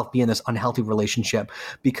letting himself be in this unhealthy relationship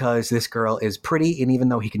because this girl is pretty, and even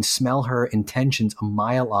though he can smell her intentions a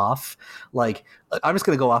mile off, like, I'm just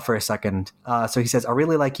going to go off for a second. So he says, I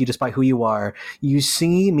really like you despite who you are. You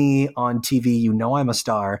see me on TV. You know I'm a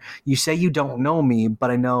star. You say you don't know me,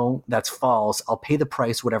 but I know that's false. I'll pay the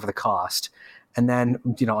price, whatever the cost. And then,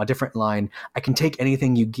 you know, a different line, I can take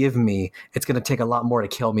anything you give me. It's going to take a lot more to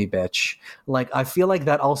kill me, bitch. Like, I feel like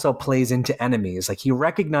that also plays into enemies. Like, he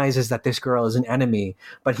recognizes that this girl is an enemy,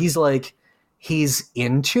 but he's like, he's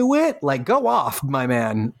into it. Like, go off, my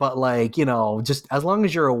man. But like, you know, just as long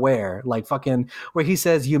as you're aware, like fucking where he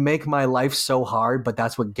says, you make my life so hard, but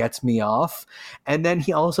that's what gets me off. And then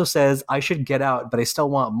he also says, I should get out, but I still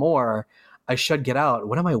want more. I should get out.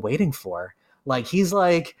 What am I waiting for? Like, he's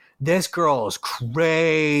like, this girl is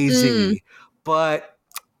crazy, but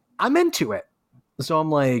I'm into it. So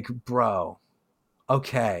I'm like, bro,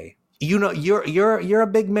 okay. You know, you're a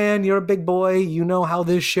big man, you're a big boy, you know how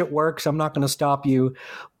this shit works. I'm not gonna stop you.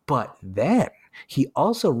 But then he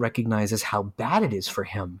also recognizes how bad it is for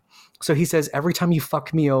him. So he says, every time you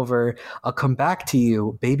fuck me over, I'll come back to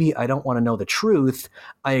you. Baby, I don't want to know the truth.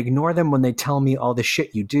 I ignore them when they tell me all the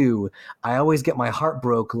shit you do. I always get my heart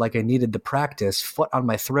broke like I needed the practice, foot on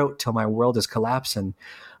my throat till my world is collapsing.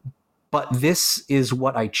 But this is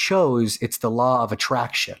what I chose. It's the law of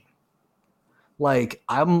attraction. Like,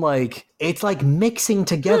 I'm like, it's like mixing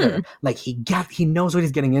together. Like, he knows what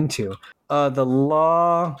he's getting into. The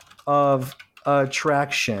law of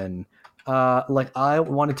attraction. Like, I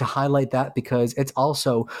wanted to highlight that because it's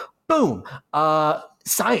also, boom,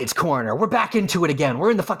 science corner. We're back into it again.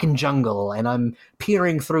 We're in the fucking jungle, and I'm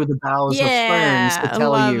peering through the boughs of ferns to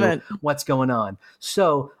tell you what's going on.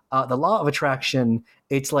 So the law of attraction,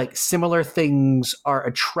 it's like similar things are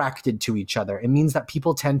attracted to each other. It means that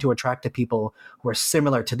people tend to attract to people who are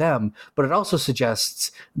similar to them, but it also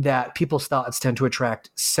suggests that people's thoughts tend to attract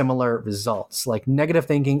similar results. Like, negative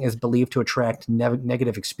thinking is believed to attract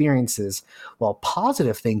negative experiences, while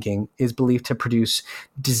positive thinking is believed to produce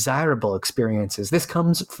desirable experiences. This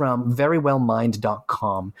comes from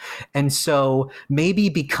verywellmind.com. And so maybe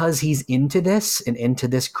because he's into this and into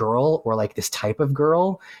this girl, or like this type of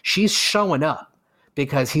girl, she's showing up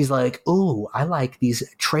because he's like, ooh, I like these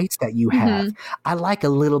traits that you have. I like a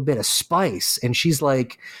little bit of spice. And she's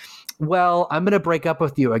like, well, I'm going to break up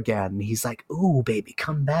with you again. And he's like, ooh, baby,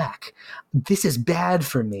 come back. This is bad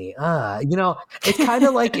for me. You know, it's kind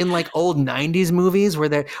of like in like old 90s movies where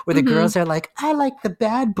the girls are like, I like the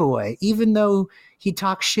bad boy. Even though he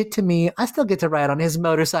talks shit to me, I still get to ride on his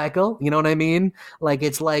motorcycle. You know what I mean? Like,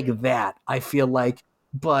 it's like that, I feel like,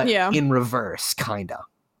 but in reverse, kind of.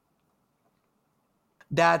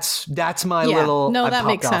 That's my little. No, I that popped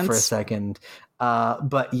makes off sense for a second.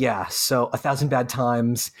 But yeah, so 1,000 Bad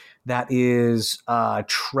Times. That is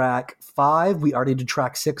track 5. We already did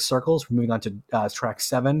track 6, Circles. We're moving on to track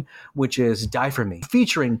 7, which is Die For Me,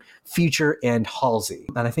 featuring Future and Halsey.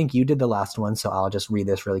 And I think you did the last one, so I'll just read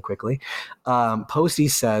this really quickly. Posty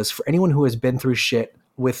says, for anyone who has been through shit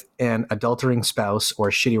with an adultering spouse or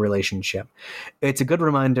a shitty relationship, it's a good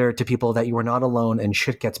reminder to people that you are not alone and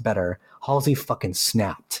shit gets better. Halsey fucking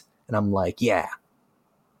snapped. And I'm like, yeah.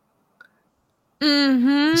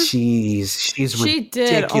 She's she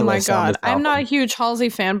did. Oh my god, I'm not a huge Halsey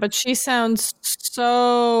fan, but she sounds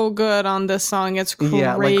so good on this song. It's crazy.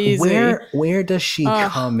 Yeah, like where does she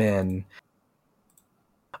come in?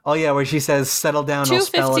 Oh yeah, where she says, settle down, I'll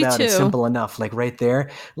spell it out, it's simple enough. Like right there,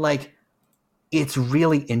 like it's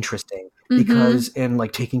really interesting because in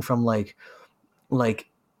like taking from like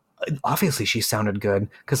obviously she sounded good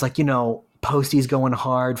because, like, you know, Posty's going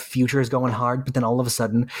hard, Future's going hard, but then all of a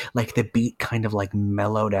sudden, like the beat kind of like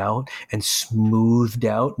mellowed out and smoothed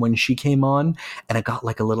out when she came on, and it got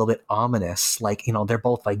like a little bit ominous. Like, you know, they're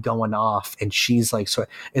both like going off, and she's like, so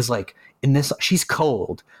is like in this, she's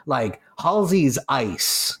cold. Like Halsey's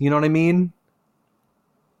ice. You know what I mean?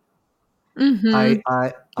 Mm-hmm.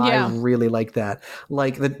 I Yeah. really like that.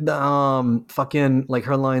 Like the fucking like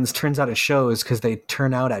her lines turns out at shows because they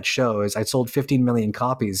turn out at shows. I sold 15 million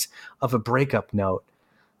copies of a breakup note.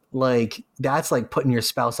 Like that's like putting your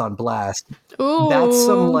spouse on blast. That's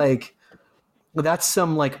some Ooh. like that's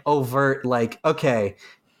some like overt like okay,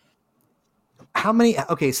 how many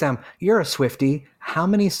okay, Sam, you're a Swiftie. How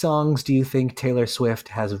many songs do you think Taylor Swift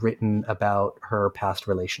has written about her past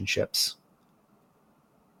relationships?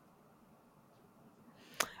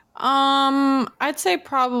 I'd say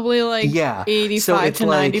probably like Yeah. So 85 it's to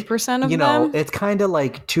like, 90% you of know, them. it's kind of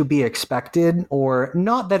like to be expected, or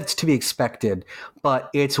not that it's to be expected, but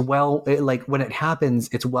it's like when it happens,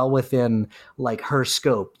 it's well within like her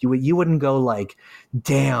scope. You wouldn't go like,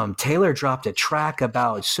 damn, Taylor dropped a track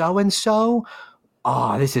about so and so.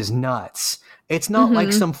 Oh, this is nuts. It's not like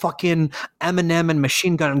Mm-hmm. some fucking Eminem and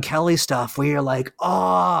Machine Gun Kelly stuff where you're like,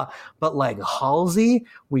 oh, but like Halsey,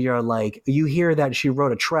 where you're like, you hear that she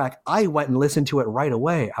wrote a track. I went and listened to it right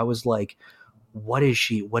away. I was like, what is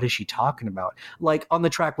she talking about? Like on the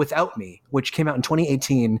track Without Me, which came out in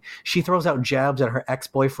 2018, she throws out jabs at her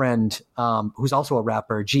ex-boyfriend, who's also a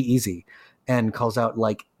rapper, G-Eazy, and calls out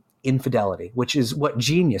like infidelity, which is what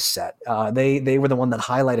Genius said. They were the one that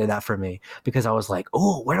highlighted that for me because I was like,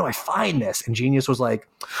 oh, where do I find this? And Genius was like,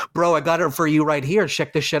 bro, I got it for you right here.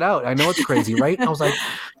 Check this shit out. I know it's crazy, right? And I was like,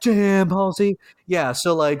 damn, Halsey. Yeah,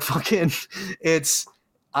 so like fucking it's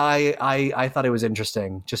I thought it was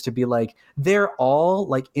interesting just to be like, they're all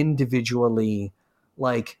like individually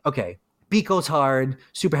like, okay, beat goes hard,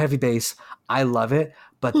 super heavy bass, I love it,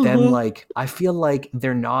 but then Mm-hmm. like I feel like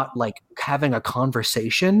they're not like having a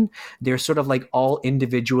conversation. They're sort of like all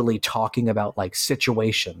individually talking about like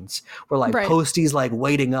situations where like Right. Posty's like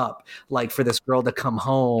waiting up like for this girl to come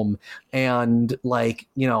home, and like,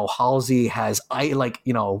 you know, Halsey has like,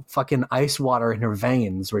 you know, fucking ice water in her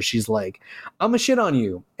veins where she's like, I'm gonna shit on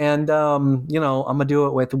you, and you know, I'm gonna do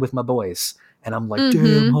it with my boys, and I'm like, damn,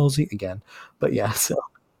 Mm-hmm. Halsey again. But yeah, so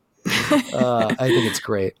I think it's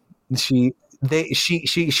great. She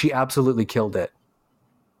absolutely killed it.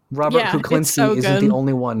 Robert Yeah, it's Kuklinski so isn't the good.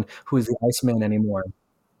 only one who is the Iceman anymore.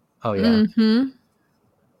 Oh yeah. Mm-hmm.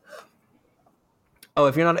 Oh,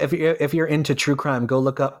 if you're into true crime, go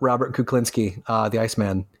look up Robert Kuklinski, the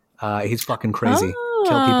Iceman. He's fucking crazy.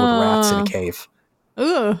 Killed people with rats in a Ah. cave.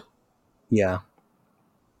 Ugh. Yeah,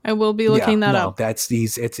 I will be yeah. looking that No, up. that's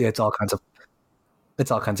these. It's all kinds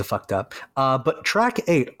of fucked up. But track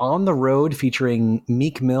 8, On the Road, featuring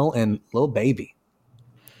Meek Mill and Lil Baby.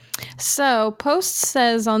 So, Post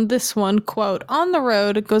says on this one, quote, on the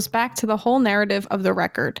road goes back to the whole narrative of the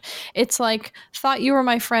record. It's like, thought you were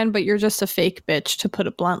my friend, but you're just a fake bitch, to put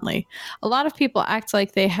it bluntly. A lot of people act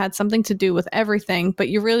like they had something to do with everything, but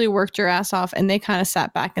you really worked your ass off, and they kind of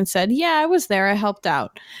sat back and said, yeah, I was there, I helped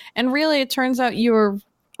out. And really, it turns out you were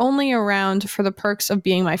only around for the perks of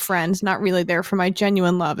being my friend, not really there for my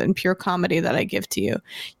genuine love and pure comedy that I give to you.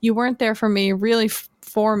 You weren't there for me, really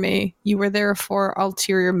for me. You were there for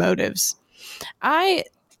ulterior motives. I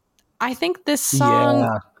I think this song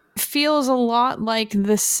Yeah, feels a lot like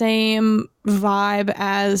the same vibe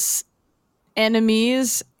as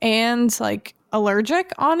Enemies and like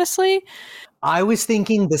Allergic, honestly. I was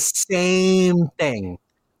thinking the same thing.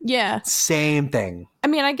 Yeah. Same thing. I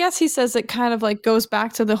mean, I guess he says it kind of like goes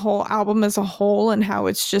back to the whole album as a whole and how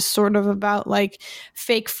it's just sort of about like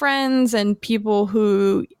fake friends and people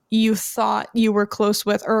who you thought you were close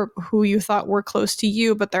with or who you thought were close to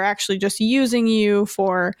you, but they're actually just using you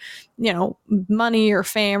for, you know, money or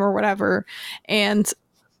fame or whatever. And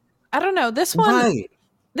I don't know, Right.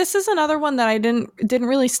 this is another one that I didn't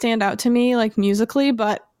really stand out to me like musically,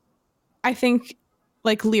 but I think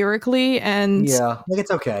like lyrically and Yeah. Like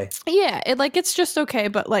it's okay. yeah, it's just okay,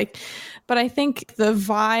 but but I think the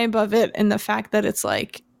vibe of it and the fact that it's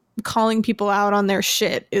like calling people out on their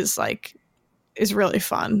shit is really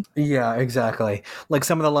fun. Yeah, exactly. Like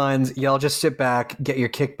some of the lines, y'all just sit back, get your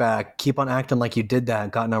kickback, keep on acting like you did that,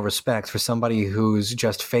 got no respect for somebody who's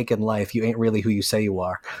just faking life. You ain't really who you say you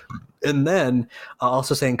are. And then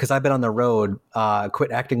also saying, because I've been on the road,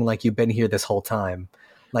 quit acting like you've been here this whole time.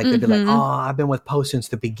 Like they'd be like, oh, Mhm. I've been with Post since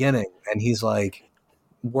the beginning. And he's like,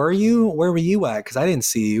 were you? Where were you at? Because I didn't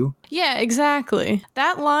see you. Yeah, exactly.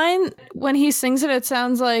 That line when he sings it, it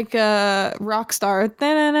sounds like rock star.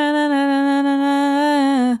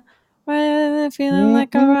 feeling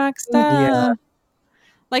like a rock Yeah, star.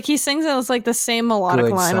 Like he sings it as like the same melodic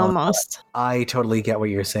good line song. almost. I totally get what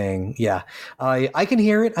you're saying. Yeah, I can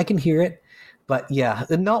hear it. I can hear it. But yeah,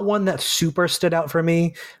 not one that super stood out for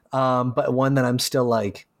me. But one that I'm still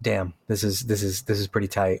like, damn, this is pretty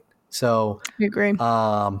tight. So I agree.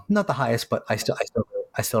 not the highest, but I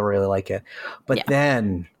still really like it. But Yeah.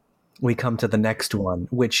 then we come to the next one,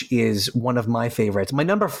 which is one of my favorites. My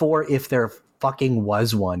number 4, if there fucking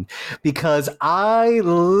was one, because I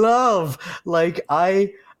love, like,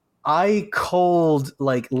 I cold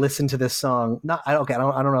like listen to this song. Not I okay. I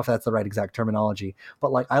don't know if that's the right exact terminology,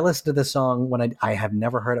 but like I listened to this song when I have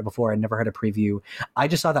never heard it before. I never heard a preview. I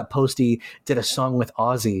just saw that Posty did a song with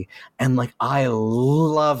Ozzy, and like I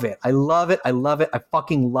love it. I love it. I love it. I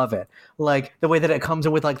fucking love it. Like the way that it comes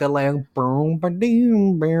in with like the like boom,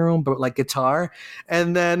 boom, boom, but like guitar,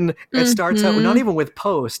 and then it starts out not even with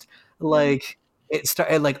Post like.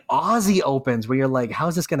 Like Ozzy opens where you're like,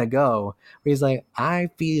 how's this gonna go? Where he's like, I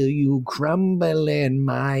feel you crumble in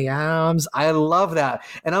my arms. I love that.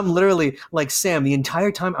 And I'm literally like, Sam, the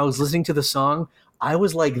entire time I was listening to the song, I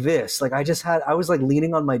was like this. Like I was like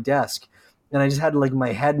leaning on my desk and I just had like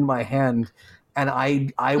my head in my hand and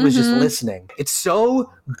I was just listening. It's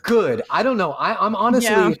so good. I don't know.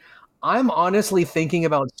 I'm honestly thinking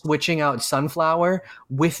about switching out Sunflower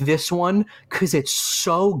with this one because it's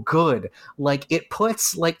so good. Like it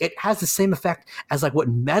has the same effect as like what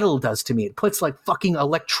metal does to me. It puts like fucking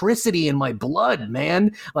electricity in my blood,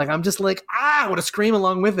 man. Like I'm just like, I want to scream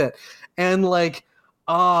along with it. And like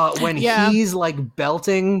when he's like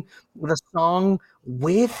belting the song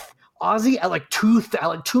with Ozzy at like 2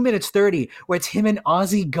 minutes 30, where it's him and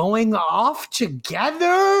Ozzy going off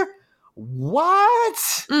together.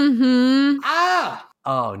 What?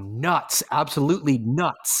 Oh, nuts. Absolutely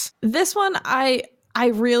nuts. This one I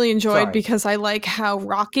really enjoyed because I like how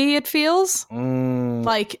rocky it feels.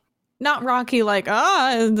 Like not rocky like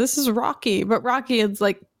this is rocky, but rocky is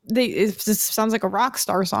like it just sounds like a rock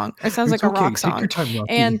star song. It sounds like a rock song. Take your time, Rocky.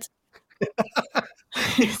 And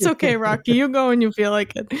it's okay, Rocky. You go when you feel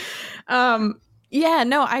like it. Yeah,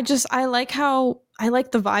 no, I like how I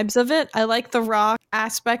like the vibes of it. I like the rock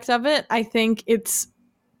aspect of it. I think it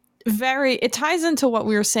ties into what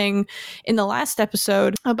we were saying in the last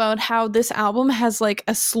episode about how this album has like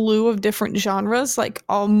a slew of different genres like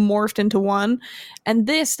all morphed into one, and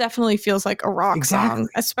this definitely feels like a rock song,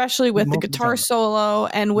 especially with the guitar solo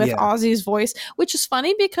and with Ozzy's voice, which is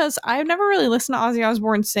funny because I've never really listened to Ozzy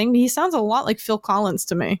Osbourne sing, but he sounds a lot like Phil Collins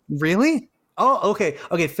to me. Really? Oh,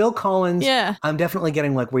 okay. Phil Collins. Yeah, I'm definitely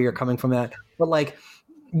getting like where you're coming from that, but like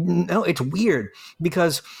no, it's weird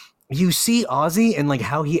because you see Ozzy and like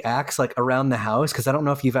how he acts like around the house. Cause I don't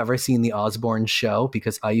know if you've ever seen the Osbourne show,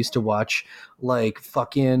 because I used to watch like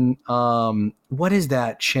fucking, what is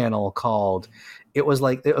that channel called? It was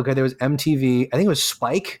like, okay, there was MTV. I think it was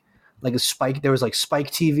Spike. Like a Spike, there was like Spike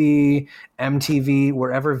TV, MTV,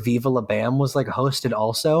 wherever Viva La Bam was like hosted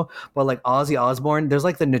also. But like Ozzy Osbourne, there's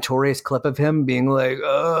like the notorious clip of him being like,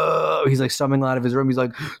 he's like stumbling out of his room. He's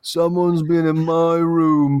like, someone's been in my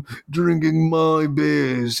room drinking my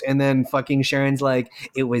beers. And then fucking Sharon's like,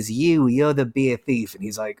 it was you, you're the beer thief. And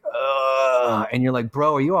he's like, and you're like,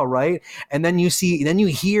 bro, are you all right? And then you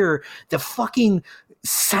hear the fucking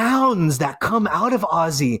sounds that come out of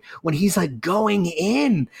Ozzy when he's like going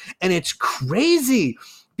in, and it's crazy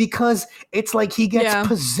because it's like he gets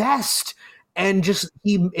possessed and just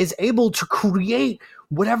he is able to create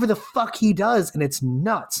whatever the fuck he does, and it's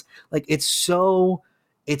nuts. Like it's so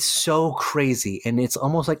crazy, and it's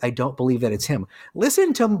almost like I don't believe that it's him.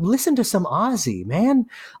 Listen to some Ozzy, man.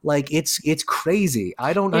 Like it's crazy.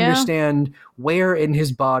 I don't understand where in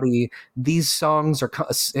his body these songs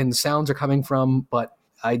and sounds are coming from, but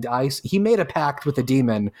he made a pact with the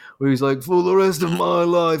demon where he's like, for the rest of my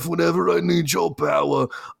life, whenever I need your power,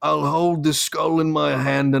 I'll hold this skull in my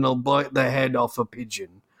hand and I'll bite the head off a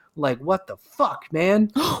pigeon. Like, what the fuck,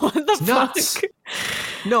 man? What the fuck? Nuts.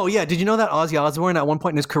 No, yeah. Did you know that Ozzy Osbourne at one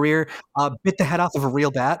point in his career bit the head off of a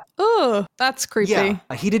real bat? Oh, that's creepy. Yeah,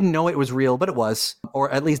 he didn't know it was real, but it was.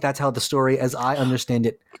 Or at least that's how the story, as I understand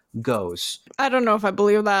it, goes. I don't know if I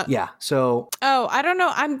believe that. Yeah, so... Oh, I don't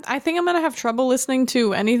know. I think I'm going to have trouble listening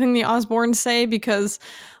to anything the Osbournes say because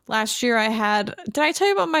last year I had... Did I tell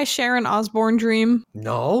you about my Sharon Osbourne dream?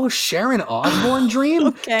 No, Sharon Osbourne dream?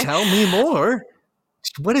 Okay. Tell me more.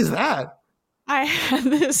 What is that? I had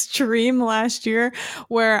this dream last year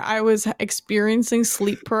where I was experiencing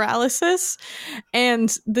sleep paralysis,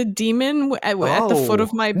 and the demon at the foot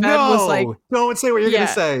of my bed was like... Don't say what you're going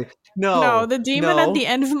to say. No, No, the demon at the no.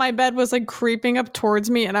 end of my bed was like creeping up towards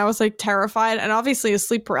me, and I was like terrified. And obviously, a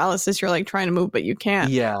sleep paralysis, you're like trying to move, but you can't,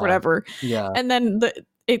 Yeah, whatever. yeah. And then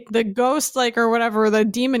the ghost, like, or whatever, the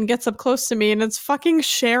demon gets up close to me, and it's fucking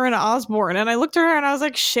Sharon Osbourne. And I looked at her and I was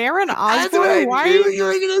like, Sharon That's what I Osbourne? knew you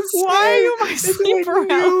were gonna Why are say. you my That's what sleep I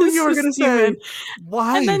knew you were paralysis gonna demon? say. And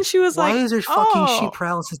Why? then she was Why like, is there fucking sheep oh,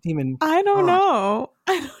 paralysis demon? I don't Ugh. know.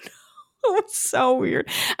 I don't know. It was so weird.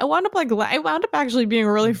 I wound up actually being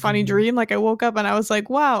a really funny dream. Like I woke up and I was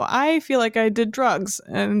like, wow, I feel like I did drugs.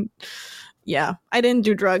 And yeah, I didn't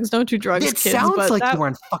do drugs. Don't do drugs, It kids. sounds But like you that were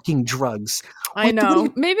on fucking drugs. I What do know.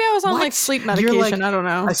 you? Maybe I was on like What? sleep You're medication. like I don't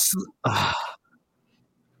know.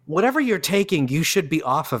 whatever you're taking, you should be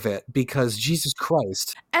off of it because Jesus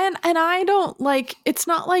Christ. And I don't like it's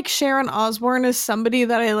not like Sharon Osbourne is somebody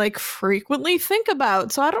that I like frequently think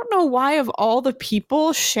about. So I don't know why of all the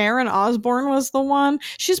people Sharon Osbourne was the one.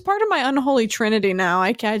 She's part of my unholy trinity now.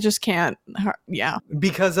 I just can't yeah.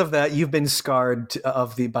 Because of that, you've been scarred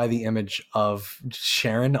by the image of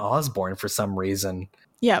Sharon Osbourne for some reason.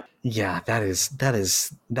 Yep. Yeah, that is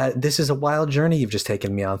this is a wild journey you've just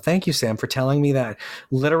taken me on. Thank you, Sam, for telling me that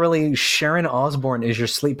literally Sharon Osbourne is your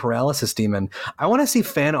sleep paralysis demon. I want to see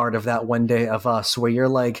fan art of that one day of us where you're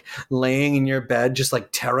like laying in your bed just like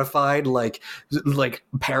terrified, like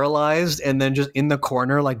paralyzed, and then just in the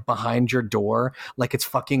corner like behind your door like it's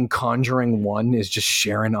fucking Conjuring 1 is just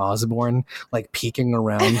Sharon Osbourne like peeking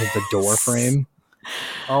around the door frame.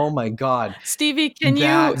 Oh my god. Stevie, can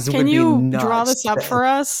Would be you nuts. draw this up for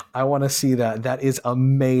us? I want to see that. That is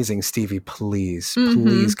amazing, Stevie. Please, Mm-hmm.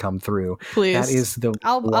 please come through. Please. That is the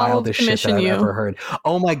I'll wildest shit that I've you. ever heard.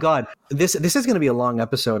 Oh my god, this is going to be a long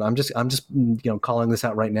episode. I'm just calling this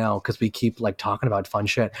out right now because we keep like talking about fun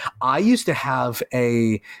shit. I used to have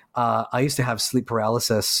sleep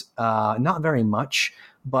paralysis. Not very much.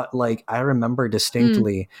 But like I remember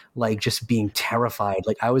distinctly, like just being terrified.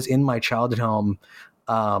 Like I was in my childhood home.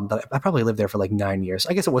 But I probably lived there for like 9 years.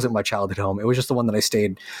 I guess it wasn't my childhood home. It was just the one that I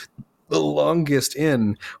stayed the longest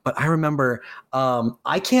in. But I remember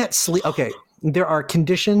I can't sleep. Okay, there are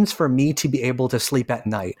conditions for me to be able to sleep at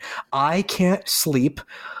night. I can't sleep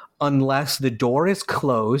unless the door is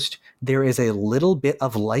closed, there is a little bit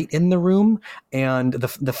of light in the room, and the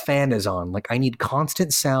fan is on. Like I need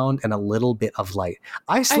constant sound and a little bit of light.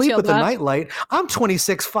 I sleep with a nightlight. I'm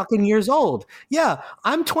 26 fucking years old. Yeah,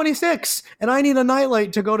 I'm 26 and I need a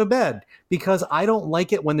nightlight to go to bed because I don't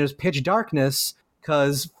like it when there's pitch darkness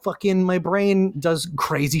because fucking my brain does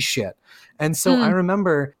crazy shit. And so I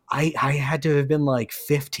remember I had to have been like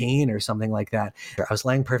 15 or something like that. I was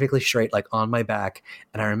laying perfectly straight, like on my back.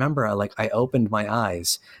 And I remember I opened my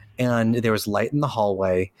eyes and there was light in the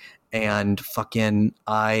hallway and fucking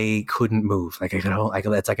I couldn't move. Like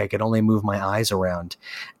it's like I could only move my eyes around.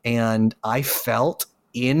 And I felt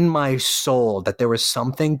in my soul that there was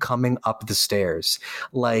something coming up the stairs.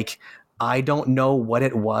 Like, I don't know what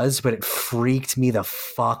it was, but it freaked me the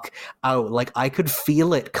fuck out. Like I could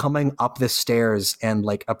feel it coming up the stairs and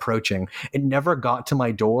like approaching. It never got to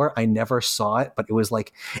my door. I never saw it, but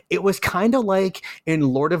it was kind of like in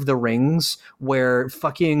Lord of the Rings where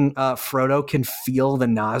fucking Frodo can feel the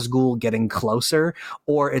Nazgul getting closer,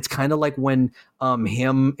 or it's kind of like when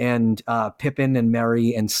him and Pippin and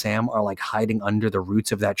Merry and Sam are like hiding under the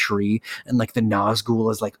roots of that tree and like the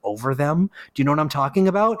Nazgul is like over them. Do you know what I'm talking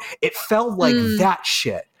about? It felt like that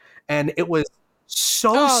shit. And it was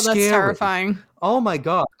so scary. That's terrifying. Oh my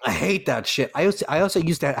god, I hate that shit. I also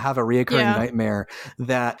used to have a reoccurring nightmare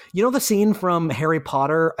that, you know, the scene from Harry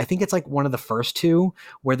Potter, I think it's like one of the first two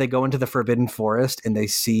where they go into the Forbidden Forest and they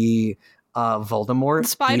see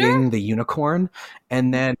Voldemort eating the unicorn,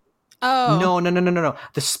 and then no.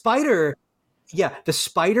 The spider. Yeah, the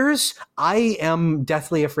spiders. I am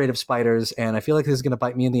deathly afraid of spiders, and I feel like this is going to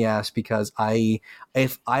bite me in the ass because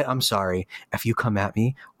I'm sorry, if you come at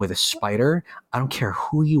me with a spider, I don't care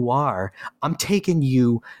who you are, I'm taking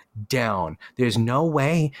you down. There's no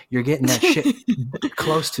way you're getting that shit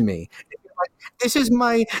close to me. This is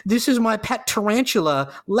my pet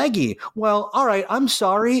tarantula, Leggy. Well, all right, I'm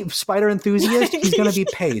sorry, spider enthusiast. He's going to be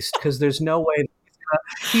paced because there's no way.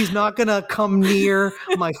 He's not gonna come near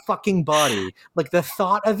my fucking body. Like the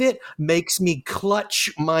thought of it makes me clutch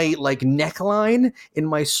my like neckline in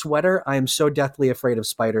my sweater. I am so deathly afraid of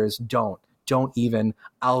spiders. Don't even.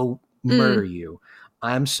 I'll murder you.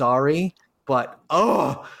 I'm sorry, but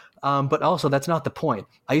but also that's not the point.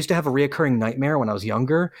 I used to have a reoccurring nightmare when I was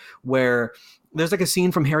younger where there's like a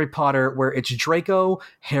scene from Harry Potter where it's Draco,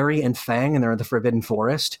 Harry, and Fang, and they're in the Forbidden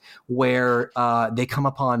Forest, where they come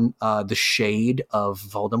upon the shade of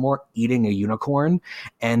Voldemort eating a unicorn,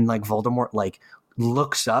 and like Voldemort like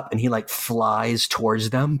looks up and he like flies towards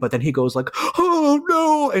them, but then he goes like, oh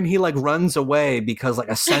no, and he like runs away because like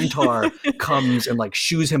a centaur comes and like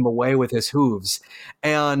shoos him away with his hooves.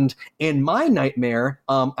 And in my nightmare,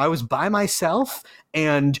 I was by myself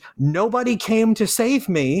and nobody came to save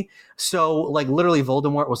me. So like literally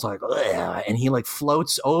Voldemort was like, ugh, and he like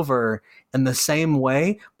floats over in the same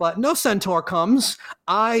way, but no centaur comes.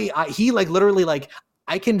 He like literally like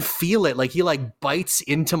I can feel it. Like he like bites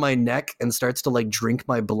into my neck and starts to like drink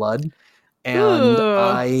my blood. And Ooh.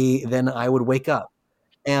 I would wake up.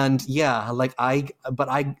 And yeah, like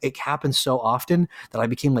it happens so often that I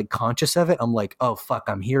became like conscious of it. I'm like, oh fuck,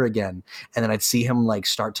 I'm here again. And then I'd see him like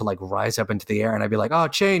start to like rise up into the air and I'd be like, oh,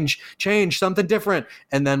 change, something different.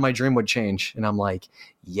 And then my dream would change. And I'm like,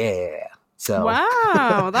 yeah. So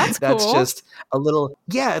Wow, that's that's cool. just a little,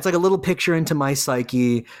 yeah, it's like a little picture into my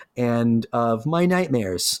psyche and of my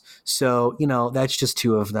nightmares. So, that's just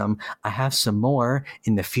two of them. I have some more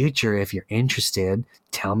in the future if you're interested.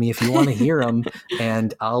 Tell me if you want to hear them,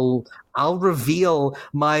 and I'll reveal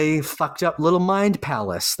my fucked up little mind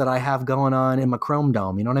palace that I have going on in my Chrome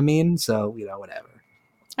Dome. You know what I mean? So, whatever.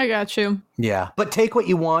 I got you. Yeah, but take what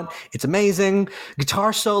you want. It's amazing.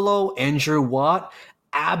 Guitar solo, Andrew Watt,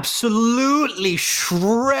 absolutely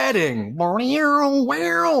shredding.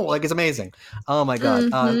 Like it's amazing. Oh my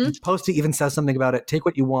god. Posty even says something about it. Take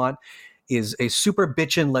what you want is a super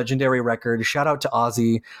bitchin' legendary record. Shout out to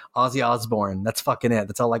Ozzy Osbourne. That's fucking it.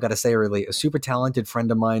 That's all I got to say. Really, a super talented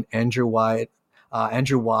friend of mine, Andrew Watt. Told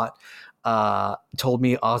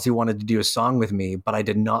me Ozzy wanted to do a song with me, but I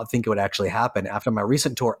did not think it would actually happen. After my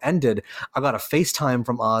recent tour ended, I got a FaceTime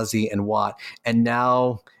from Ozzy and Watt, and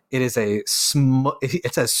now it is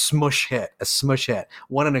it's a smush hit.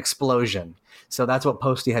 What an explosion. So that's what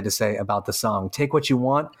Posty had to say about the song. Take what you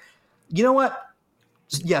want. You know what?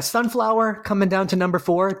 Yeah, Sunflower coming down to number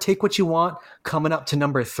 4. Take what you want coming up to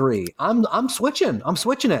number 3. I'm switching. I'm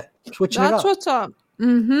switching it. Switching it up. That's what's up.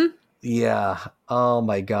 Mm-hmm. Yeah. Oh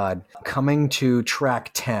my god. Coming to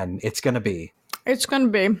track 10. It's gonna be.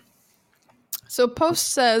 So Post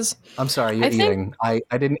says, I'm sorry, you're eating. I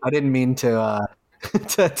didn't mean to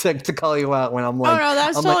to call you out when I'm like, oh no,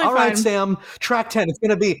 that's I'm totally like, all right, fine. Sam, track 10, it's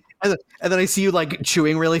gonna be, and then I see you like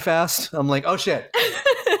chewing really fast. I'm like, oh shit.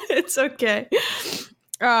 It's okay.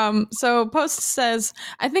 So Post says,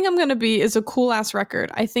 I think I'm Gonna Be is a cool ass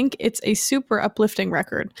record. I think it's a super uplifting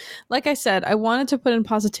record. Like I said, I wanted to put in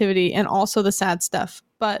positivity and also the sad stuff,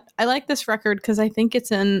 but I like this record because I think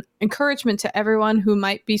it's an encouragement to everyone who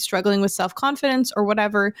might be struggling with self-confidence or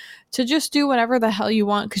whatever to just do whatever the hell you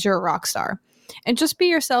want because you're a rock star. And just be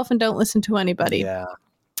yourself and don't listen to anybody. Yeah.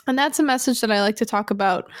 And that's a message that I like to talk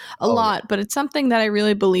about a lot, but it's something that I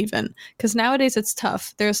really believe in because nowadays it's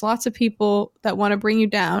tough. There's lots of people that want to bring you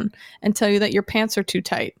down and tell you that your pants are too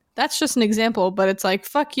tight. That's just an example, but it's like,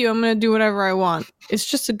 fuck you, I'm going to do whatever I want. It's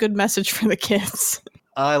just a good message for the kids.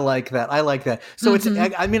 I like that. So it's,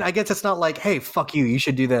 I mean, I guess it's not like, hey, fuck you, you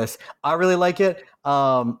should do this. I really like it.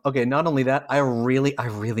 Okay, not only that, I really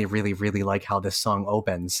like how this song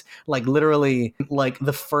opens. Like literally, like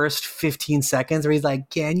the first 15 seconds where he's like,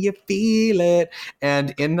 can you feel it?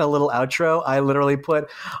 And in the little outro, I literally put,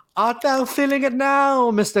 art thou feeling it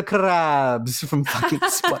now, Mr. Krabs from fucking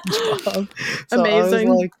SpongeBob. So Amazing.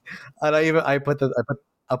 I was like, and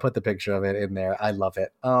I'll put the picture of it in there. I love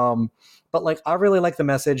it. But like, I really like the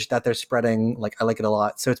message that they're spreading. Like, I like it a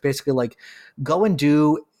lot. So it's basically like, go and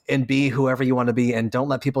do and be whoever you want to be, and don't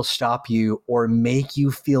let people stop you or make you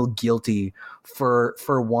feel guilty for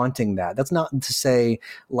wanting that. That's not to say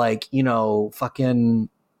like, fucking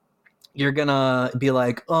you're gonna be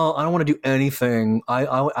like, oh, I don't want to do anything. I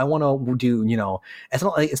want to do,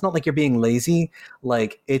 it's not like you're being lazy.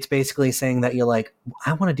 Like it's basically saying that you're like,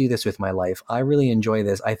 I want to do this with my life. I really enjoy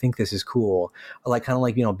this. I think this is cool. Like kind of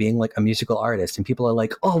like, being like a musical artist, and people are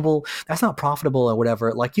like, oh, well, that's not profitable or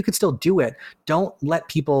whatever. Like you could still do it. Don't let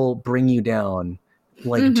people bring you down.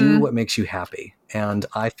 Like do what makes you happy. And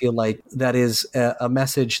I feel like that is a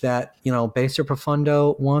message that, Baser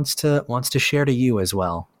Profundo wants to share to you as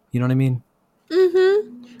well. You know what I mean?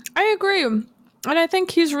 I agree. And I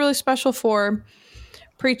think he's really special for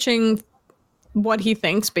preaching what he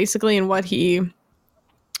thinks, basically, and what he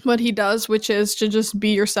does, which is to just be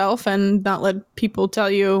yourself and not let people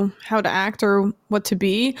tell you how to act or what to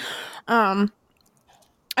be. I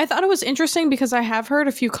thought it was interesting because I have heard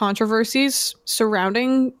a few controversies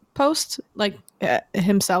surrounding Post, like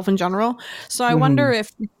himself in general. So I wonder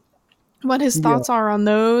if what his thoughts are on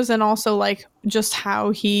those, and also like just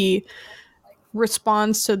how he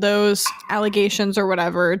responds to those allegations or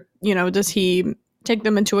whatever. Does he take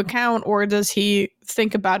them into account, or does he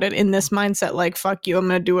think about it in this mindset, like, fuck you, I'm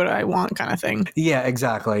gonna do what I want kind of thing. Yeah,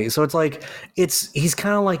 exactly. So it's like he's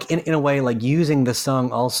kind of like in a way like using the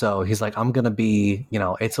song also. He's like, I'm gonna be,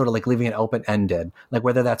 it's sort of like leaving it open ended, like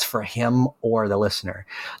whether that's for him or the listener.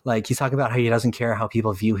 Like he's talking about how he doesn't care how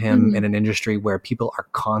people view him in an industry where people are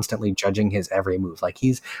constantly judging his every move. Like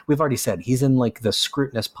we've already said he's in like the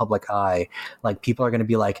scrutinous public eye. Like people are gonna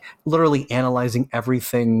be like literally analyzing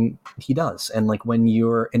everything he does. And like when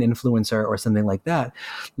you're an influencer or something like that,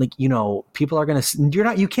 like people are gonna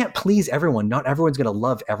you can't please everyone. Not everyone's gonna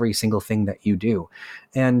love every single thing that you do,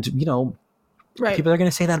 and right. people are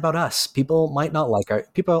gonna say that about us. People might not like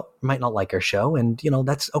our show, and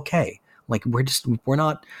that's okay. Like we're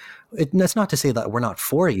not. That's not to say that we're not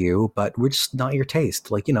for you, but we're just not your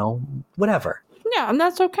taste. Like whatever. Yeah, and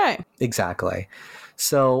that's okay. Exactly.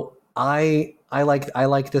 So I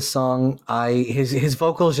like this song. His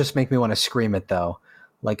vocals just make me want to scream it though.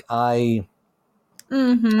 Like I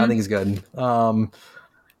think he's good.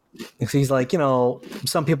 He's like,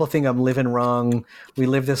 some people think I'm living wrong. We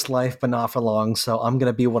live this life, but not for long. So I'm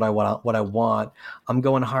gonna be what I want. What I want. I'm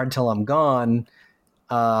going hard till I'm gone.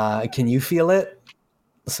 Can you feel it?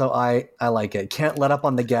 So I like it. Can't let up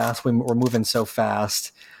on the gas. We're moving so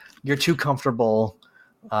fast. You're too comfortable.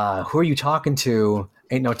 Who are you talking to?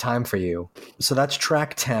 Ain't no time for you. So that's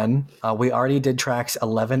track 10. We already did tracks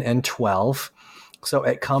 11 and 12. So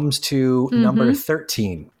it comes to number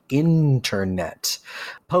 13, Internet.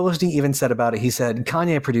 Posty even said about it, he said,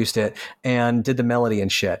 Kanye produced it and did the melody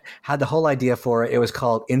and shit. Had the whole idea for it. It was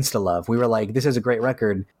called Insta Love. We were like, this is a great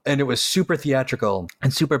record. And it was super theatrical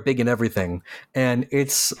and super big and everything. And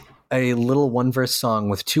it's a little one verse song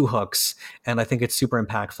with 2 hooks, and I think it's super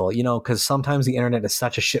impactful, because sometimes the internet is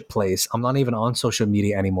such a shit place. I'm not even on social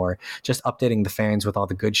media anymore, just updating the fans with all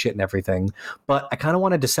the good shit and everything. But I kind of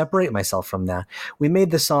wanted to separate myself from that. We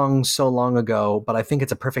made this song so long ago, but I think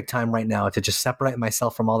it's a perfect time right now to just separate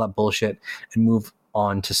myself from all that bullshit and move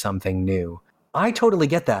on to something new. I totally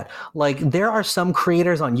get that. Like, there are some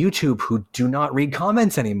creators on YouTube who do not read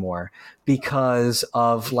comments anymore because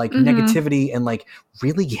of like negativity and like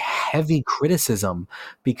really heavy criticism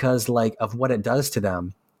because like of what it does to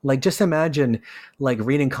them. Like, just imagine like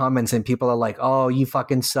reading comments and people are like, oh, you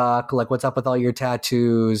fucking suck. Like, what's up with all your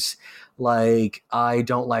tattoos? Like, I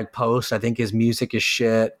don't like Post. I think his music is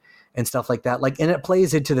shit and stuff like that. Like, and it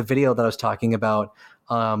plays into the video that I was talking about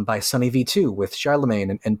by Sunny V2 with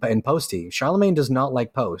Charlemagne and Posty. Charlemagne does not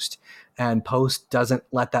like Post, and Post doesn't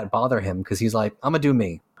let that bother him because he's like, I'm gonna do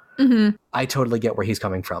me. I totally get where he's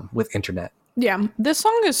coming from with Internet. Yeah, this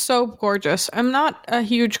song is so gorgeous. I'm not a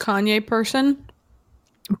huge Kanye person,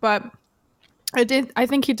 but I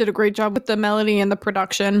think he did a great job with the melody and the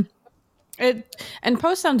production. And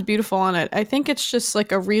Post sounds beautiful on it. I think it's just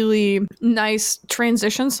like a really nice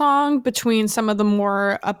transition song between some of the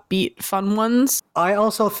more upbeat, fun ones. I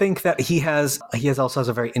also think that he also has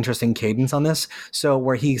a very interesting cadence on this. So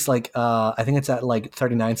where he's like, I think it's at like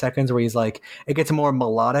 39 seconds where he's like, it gets more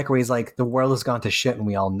melodic where he's like, the world has gone to shit and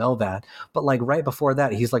we all know that. But like right before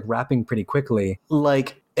that, he's like rapping pretty quickly.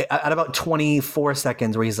 Like at about 24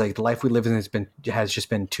 seconds where he's like, the life we live in has just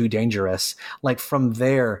been too dangerous. Like from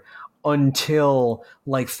there until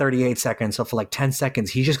like 38 seconds. So for like 10 seconds,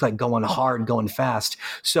 he's just like going hard, going fast.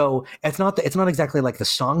 So it's not exactly like the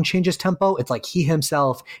song changes tempo. It's like he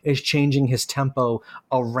himself is changing his tempo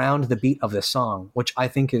around the beat of the song, which I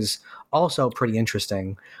think is also pretty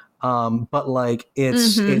interesting. But like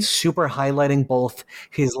it's super highlighting both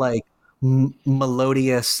his like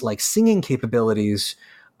melodious like singing capabilities,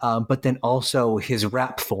 but then also his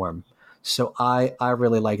rap form. So I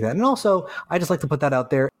really like that. And also, I just like to put that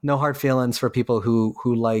out there. No hard feelings for people who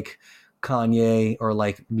like Kanye or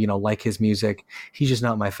like, like his music. He's just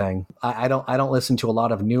not my thing. I don't listen to a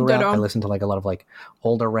lot of new rap. I listen to like a lot of like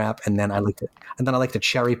older rap, and then I like to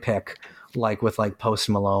cherry pick like with like Post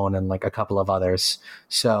Malone and like a couple of others.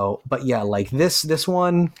 So, but yeah, like this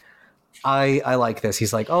one, I like this.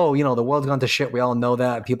 He's like, oh, the world's gone to shit. We all know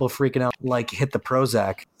that. People freaking out, like, hit the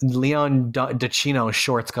Prozac. Leon DeCino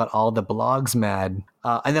shorts got all the blogs mad.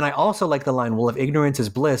 And then I also like the line, well, if ignorance is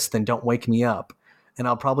bliss, then don't wake me up. And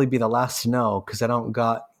I'll probably be the last to know because I don't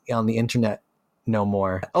got on the internet no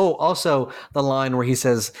more. Oh, also the line where he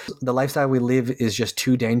says, the lifestyle we live is just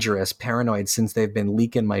too dangerous, paranoid since they've been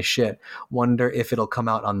leaking my shit. Wonder if it'll come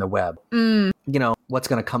out on the web. What's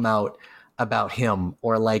going to come out about him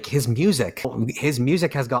or like his music. His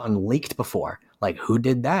music has gotten leaked before. Like, who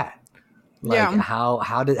did that? Like, Yeah.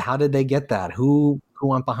 How did they get that? Who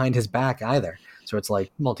went behind his back either? So it's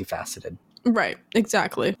like multifaceted. Right,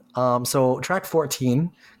 exactly. So track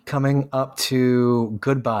 14 coming up to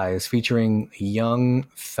Goodbyes featuring Young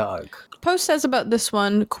Thug. Post says about this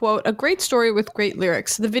one, quote, a great story with great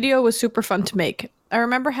lyrics. The video was super fun to make. I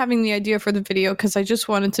remember having the idea for the video because I just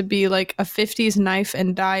wanted to be like a 50s knife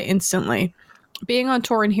and die instantly. Being on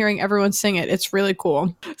tour and hearing everyone sing it, it's really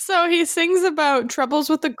cool. So he sings about troubles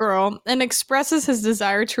with a girl and expresses his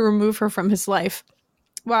desire to remove her from his life.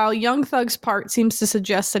 While Young Thug's part seems to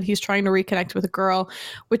suggest that he's trying to reconnect with a girl,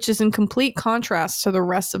 which is in complete contrast to the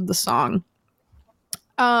rest of the song.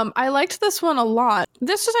 I liked this one a lot.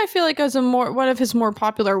 This is, I feel like, as one of his more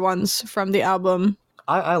popular ones from the album.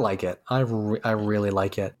 I like it. I really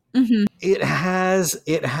like it. Mm-hmm. It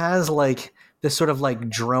has like this sort of like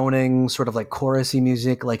droning, sort of like chorusy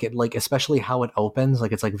music, like especially how it opens,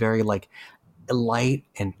 like it's like very like light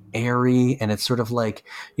and airy, and it's sort of like,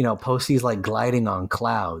 you know, Posty's like gliding on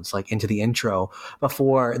clouds like into the intro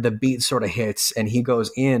before the beat sort of hits and he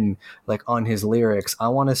goes in like on his lyrics. I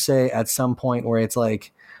want to say at some point where it's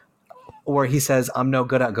like where he says I'm no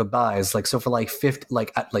good at goodbyes, like so for like 50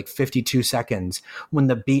 like at like 52 seconds when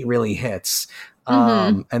the beat really hits.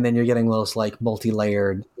 Mm-hmm. And then you're getting those like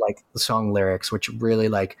multi-layered like song lyrics which really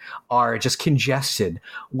like are just congested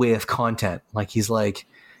with content. Like he's like,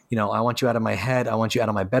 you know, I want you out of my head, I want you out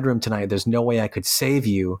of my bedroom tonight, there's no way I could save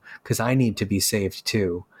you because I need to be saved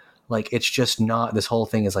too. Like it's just not, this whole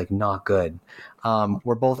thing is like not good.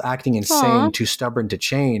 We're both acting insane, Aww. too stubborn to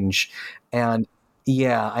change. And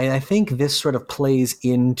yeah, I think this sort of plays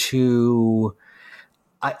into,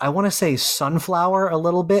 I want to say Sunflower a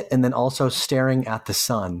little bit, and then also Staring at the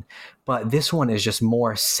Sun. But this one is just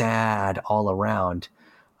more sad all around.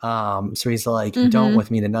 So he's like, don't Mm-hmm.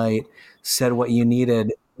 with me tonight, said what you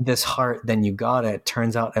needed, this heart, then you got it.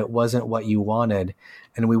 Turns out it wasn't what you wanted,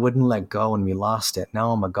 and we wouldn't let go and we lost it.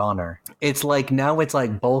 Now I'm a goner. It's like, now it's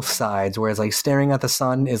like both sides, whereas like Staring at the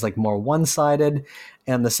Sun is like more one sided,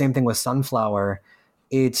 and the same thing with Sunflower.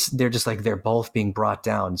 It's, they're just like, they're both being brought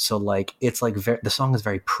down. So like, it's like the song is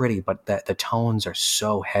very pretty, but the tones are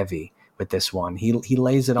so heavy with this one. He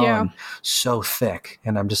lays it Yeah. on so thick,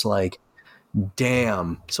 and I'm just like,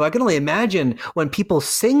 damn. So I can only imagine when people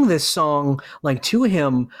sing this song like to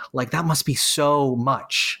him, like that must be so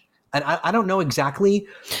much. And I don't know exactly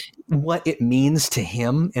what it means to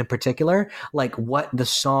him in particular, like what the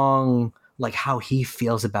song, like how he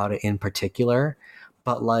feels about it in particular.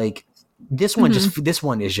 But like this one, Mm-hmm. just this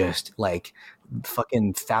one is just like fucking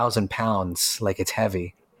 1,000 pounds. Like it's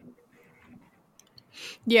heavy.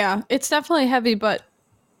 Yeah, it's definitely heavy, but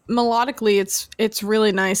melodically it's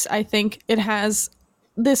really nice. I think it has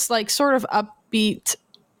this like sort of upbeat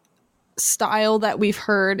style that we've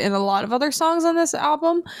heard in a lot of other songs on this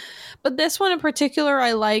album, but this one in particular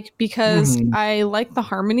I like because Mm-hmm. I like the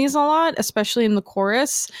harmonies a lot, especially in the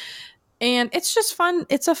chorus, and it's just fun.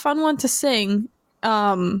 It's a fun one to sing.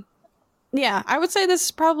 Yeah, I would say this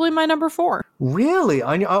is probably my number 4. Really?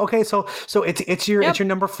 Okay, so it's your, it's Yep. your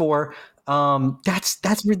number 4.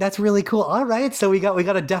 That's really cool. All right, so we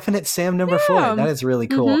got a definite Sam number 4. Yeah. That is really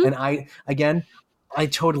cool. Mm-hmm. And I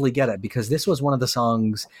totally get it, because this was one of the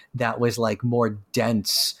songs that was like more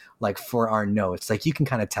dense, like for our notes. Like you can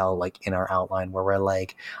kind of tell like in our outline where we're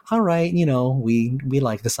like, all right, you know, we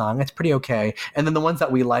like the song, it's pretty okay. And then the ones that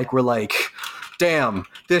we like, we're like, damn,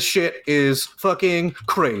 this shit is fucking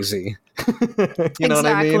crazy. You know what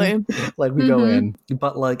I mean? Exactly. Like we go Mm-hmm. in,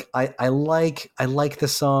 but like I like the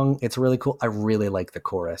song. It's really cool. I really like the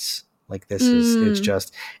chorus. Like this is, it's Mm.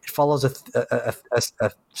 just, it follows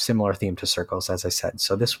a similar theme to Circles, as I said.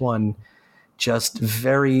 So this one just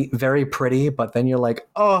very, very pretty, but then you're like,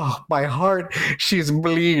 oh, my heart, she's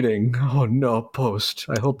bleeding. Oh no, Post,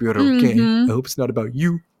 I hope you're okay. I Mm-hmm. hope it's not about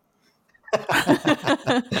you.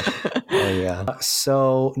 Oh yeah.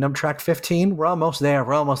 So number track 15, we're almost there.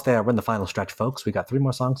 We're almost there. We're in the final stretch, folks. We got 3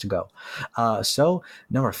 more songs to go. So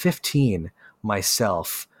number 15,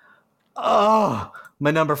 Myself. Oh,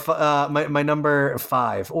 my number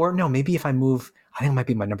 5, or no, maybe if I move, I think it might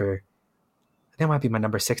be my number. I think it might be my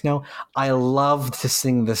number 6 now. I love to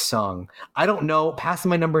sing this song. I don't know, past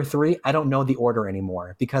my number 3, I don't know the order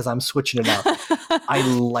anymore because I'm switching it up. I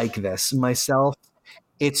like this. Myself,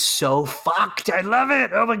 it's so fucked. I love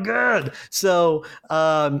it. Oh my god. So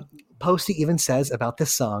Posty even says about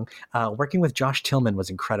this song, working with Josh Tillman was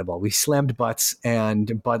incredible. We slammed butts,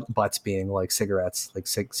 and butts being like cigarettes, like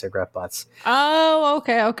cigarette butts. Oh,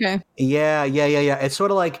 okay. Yeah. It's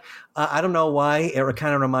sort of like, I don't know why it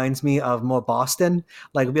kind of reminds me of more Boston.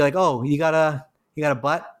 Like it'd be like, oh, you got a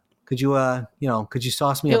butt? Could you could you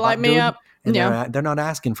sauce me You a light butt, me dude? up. And Yeah. they're not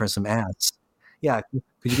asking for some ass. Yeah,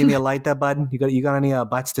 could you give me a light there, bud? You got any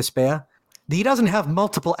butts to spare? He doesn't have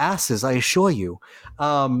multiple asses, I assure you.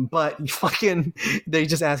 But fucking, they're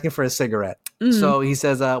just asking for a cigarette. So he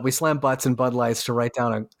says, we slam butts and Bud Lights to write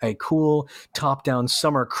down a cool top-down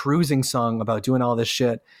summer cruising song about doing all this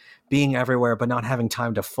shit, being everywhere, but not having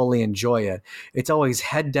time to fully enjoy it. It's always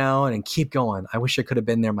head down and keep going. I wish I could have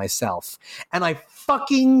been there myself. And I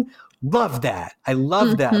fucking love that. I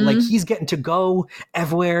love that. Like, he's getting to go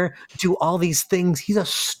everywhere, do all these things. He's a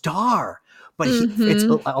star. But it's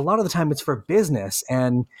a lot of the time it's for business,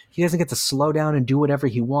 and he doesn't get to slow down and do whatever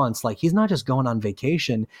he wants. Like, he's not just going on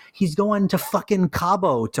vacation. He's going to fucking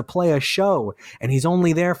Cabo to play a show, and he's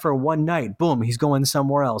only there for one night. Boom, he's going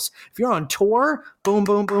somewhere else. If you're on tour, boom,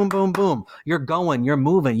 boom, boom, boom, boom. You're going, you're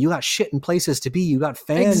moving. You got shit in places to be. You got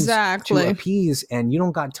fans to appease, and you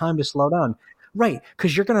don't got time to slow down. Right,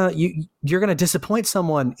 because you're gonna disappoint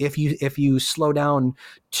someone if you slow down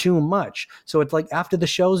too much. So it's like, after the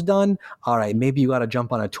show's done, all right, maybe you got to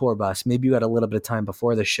jump on a tour bus. Maybe you got a little bit of time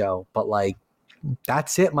before the show, but like,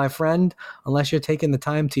 that's it, my friend. Unless you're taking the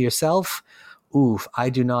time to yourself, oof, I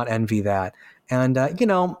do not envy that. And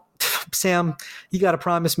Sam, you got to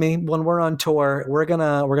promise me when we're on tour, we're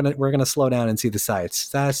gonna slow down and see the sights.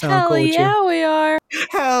 Does that sound cool with you? Hell yeah, we are.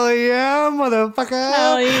 Hell yeah, motherfucker!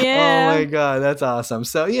 Hell yeah! Oh my god, that's awesome.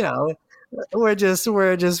 So we're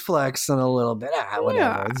just flexing a little bit. Whatever.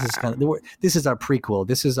 Yeah. This is our prequel.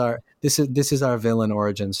 This is our villain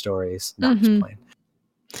origin stories. No, I'm just playing.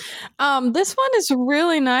 This one is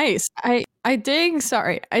really nice. I dig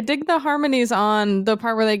the harmonies on the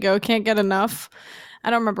part where they go, can't get enough. I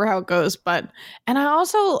don't remember how it goes,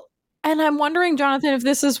 and I'm wondering, Jonathan, if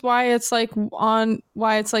this is why it's like on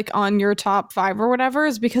your top 5 or whatever,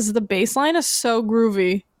 is because the bass line is so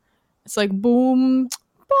groovy. It's like boom.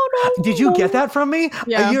 Did you get that from me?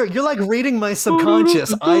 Yeah. You're like reading my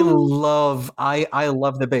subconscious. I love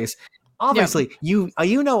the bass. Obviously,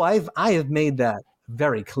 I have made that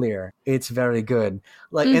very clear. It's very good.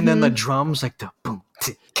 Like, and then the drums, like the boom,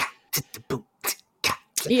 boom.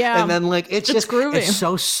 Yeah. And then like it's just groovy. It's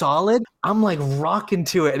so solid. I'm like rocking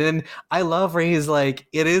to it. And then I love where he's like,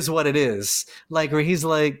 it is what it is. Like, where he's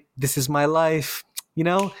like, this is my life.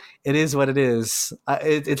 It is what it is.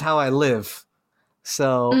 It's how I live.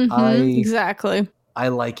 So exactly. I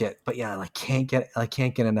like it. But yeah, I can't get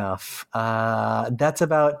enough. That's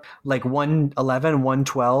about like 111,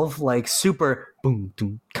 112, like super boom,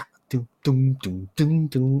 doom, doom, doom, doom, doom,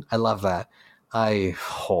 doom. I love that.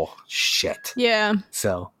 Oh shit. Yeah.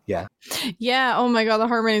 So yeah. Yeah. Oh my god, the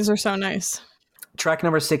harmonies are so nice. Track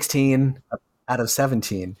number 16 out of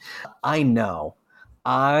 17. I know.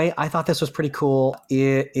 I thought this was pretty cool.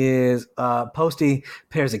 It is Posty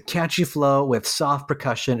pairs a catchy flow with soft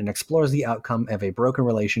percussion and explores the outcome of a broken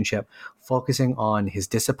relationship, focusing on his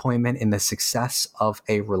disappointment in the success of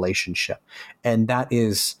a relationship. And that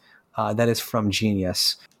is from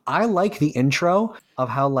Genius. I like the intro of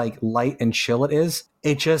how like light and chill it is.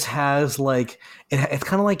 It just has like it's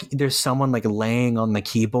kind of like there's someone like laying on the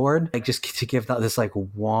keyboard, like just to give this like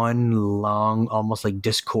one long, almost like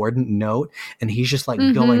discordant note, and he's just like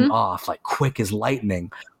going off like quick as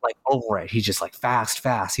lightning, like over it. He's just like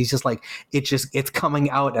fast. He's just like it's coming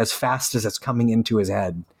out as fast as it's coming into his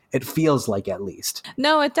head. It feels like, at least.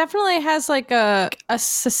 No, it definitely has like the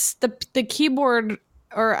keyboard.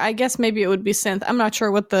 Or I guess maybe it would be synth. I'm not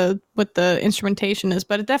sure what the instrumentation is,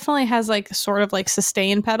 but it definitely has like sort of like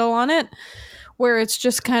sustain pedal on it, where it's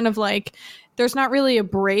just kind of like there's not really a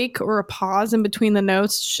break or a pause in between the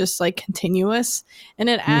notes. It's just like continuous, and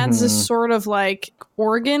it adds this sort of like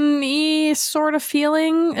organ-y sort of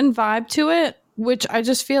feeling and vibe to it, which I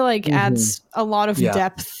just feel like adds a lot of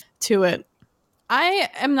depth to it. I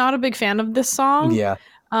am not a big fan of this song. Yeah.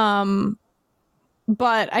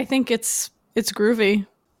 But I think it's groovy.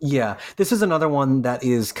 Yeah, this is another one that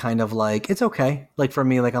is kind of like, it's okay. Like for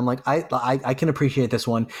me, like I'm like I can appreciate this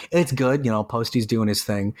one. It's good, Posty's doing his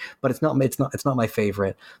thing, but it's not my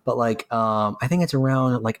favorite. But like I think it's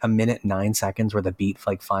around like 1:09 where the beat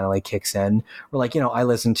like finally kicks in. Where like I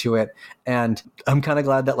listened to it, and I'm kind of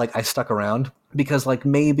glad that like I stuck around. Because like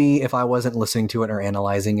maybe if I wasn't listening to it or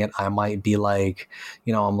analyzing it, I might be like,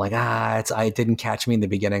 I'm like, it didn't catch me in the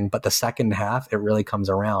beginning, but the second half, it really comes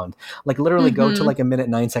around. Like literally go to like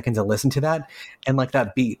 1:09 and listen to that, and like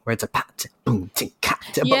that beat where it's a pat, boom, tink, cat,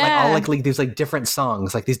 but like all like these like different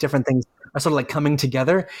songs, like these different things are sort of like coming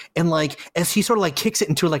together, and like as he sort of like kicks it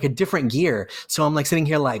into like a different gear. So I'm like sitting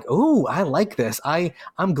here like, oh, I like this.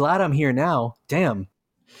 I'm glad I'm here now. Damn.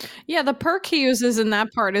 Yeah, the perk he uses in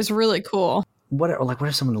that part is really cool. What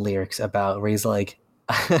are some of the lyrics about where he's like,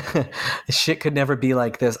 Shit could never be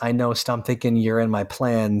like this. I know. Stop thinking you're in my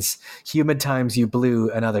plans. Humid times you blew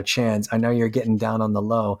another chance. I know you're getting down on the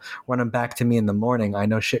low. Running back to me in the morning. I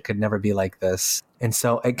know shit could never be like this. And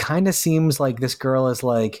so it kind of seems like this girl is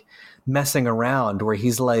like messing around where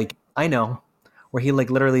he's like, I know. Where he like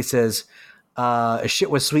literally says,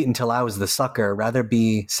 shit was sweet until I was the sucker. Rather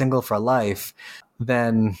be single for life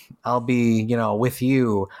than I'll be, with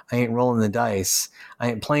you. I ain't rolling the dice.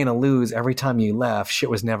 I ain't playing to lose every time you left. Shit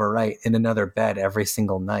was never right. In another bed every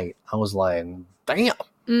single night. I was like, damn.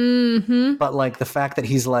 Mm-hmm. But like the fact that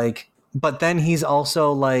he's like, but then he's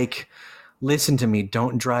also like, listen to me,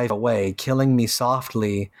 don't drive away. Killing me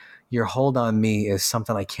softly. Your hold on me is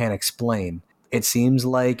something I can't explain. It seems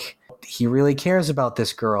like he really cares about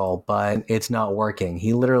this girl, but it's not working.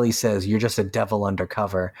 He literally says, you're just a devil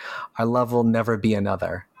undercover. Our love will never be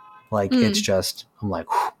another. Like, it's just, I'm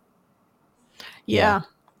like, whew. Yeah.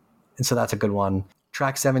 And so that's a good one.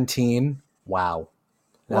 Track 17, wow.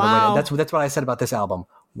 Wow. That's what I said about this album.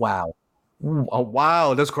 Wow. Oh,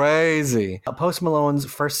 wow, that's crazy. Post Malone's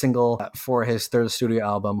first single for his third studio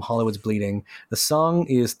album, Hollywood's Bleeding. The song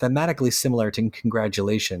is thematically similar to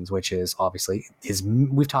Congratulations, which is obviously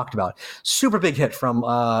we've talked about, super big hit from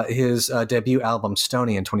his debut album,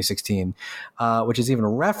 Stoney, in 2016, which is even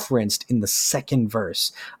referenced in the second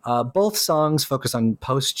verse. Both songs focus on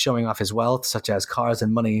Post showing off his wealth, such as cars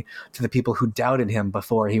and money, to the people who doubted him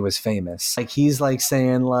before he was famous. Like, he's like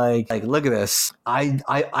saying like look at this.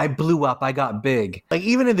 I blew up. I got big. Like,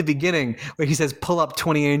 even in the beginning where he says, pull up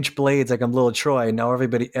 20-inch blades like I'm little Troy. Now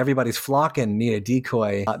everybody's flocking, need a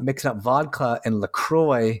decoy. Mixing up vodka and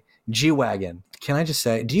LaCroix G-Wagon. Can I just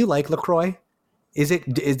say, do you like LaCroix? Does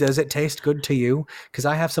it taste good to you? Because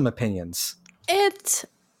I have some opinions. It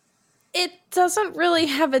doesn't really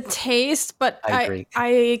have a taste, but I agree.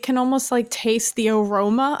 I can almost like taste the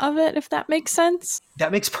aroma of it, if that makes sense.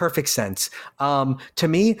 That makes perfect sense. To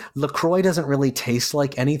me, LaCroix doesn't really taste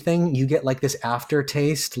like anything. You get like this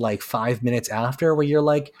aftertaste like 5 minutes after where you're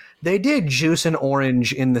like, they did juice an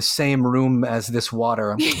orange in the same room as this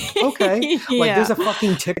water. Okay. Yeah. Like, there's a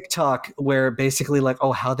fucking TikTok where basically like,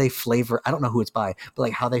 oh, how they flavor, I don't know who it's by, but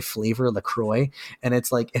like how they flavor LaCroix. And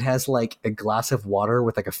it's like, it has like a glass of water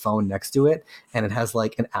with like a phone next to it. And it has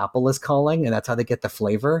like an apple is calling, and that's how they get the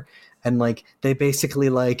flavor. And like, they basically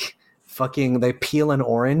like, they peel an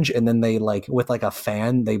orange and then they like with like a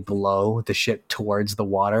fan they blow the shit towards the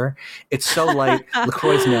water. It's so light.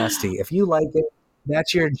 LaCroix's nasty. If you like it,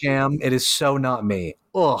 that's your jam. It is so not me.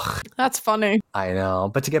 Ugh. That's funny. I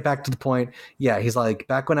know. But to get back to the point, yeah, he's like,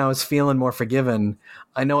 back when I was feeling more forgiven,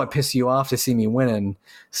 I know it pissed you off to see me winning.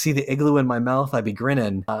 See the igloo in my mouth, I be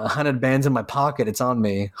grinning. 100 bands in my pocket, it's on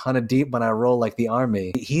me. 100 deep when I roll like the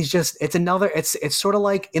army. He's just, it's sort of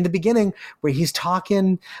like in the beginning where he's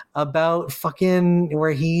talking about fucking,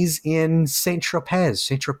 where he's in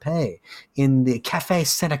Saint-Tropez, in the Café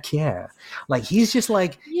Senecaire. Like, he's just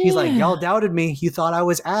like, he's like, y'all doubted me. You thought I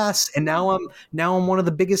was ass. And now I'm one of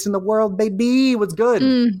the biggest in the world, baby. What's good?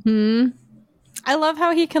 Mm-hmm. I love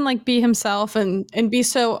how he can like be himself and be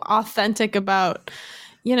so authentic about,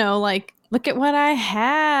 like, look at what I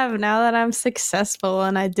have now that I'm successful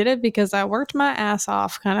and I did it because I worked my ass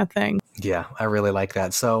off kind of thing. Yeah, I really like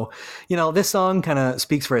that. So, this song kind of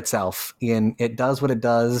speaks for itself, and it does what it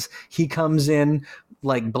does. He comes in,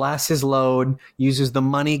 like, blasts his load, uses the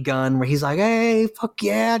money gun where he's like, hey, fuck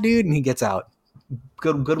yeah, dude, and he gets out.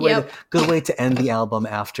 Good way to end the album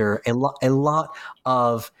after a lot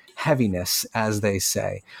of heaviness, as they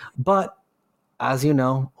say. But as you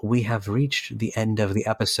know, we have reached the end of the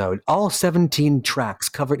episode. All 17 tracks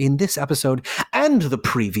covered in this episode and the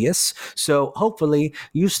previous. So hopefully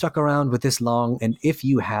you stuck around with this long. And if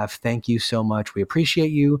you have, thank you so much. We appreciate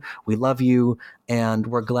you. We love you. And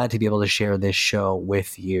we're glad to be able to share this show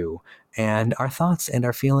with you and our thoughts and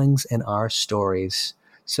our feelings and our stories.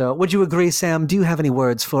 So would you agree, Sam? Do you have any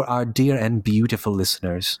words for our dear and beautiful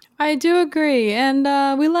listeners? I do agree. And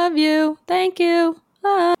we love you. Thank you.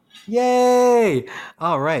 Bye. Yay!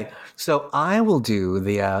 All right. So I will do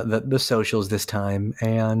the socials this time,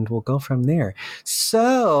 and we'll go from there.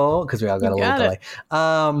 So, because we all got a little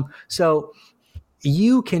delay. So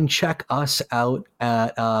you can check us out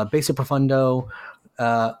at Basic Profundo.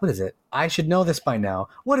 What is it? I should know this by now.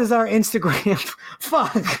 What is our Instagram?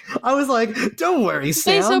 Fuck! I was like, don't worry,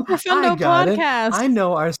 Sam. Basic Profundo Podcast. I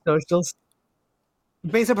know our socials.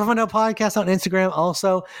 Basic Profundo Podcast on Instagram.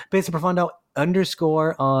 Also, Basic Profundo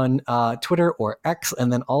 __ on Twitter or X,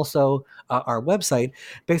 and then also our website,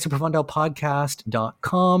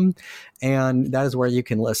 basoprofundopodcast.com. And that is where you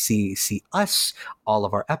can see us, all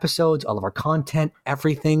of our episodes, all of our content,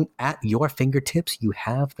 everything at your fingertips. You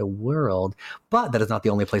have the world. But that is not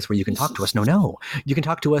the only place where you can talk to us. No. You can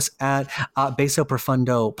talk to us at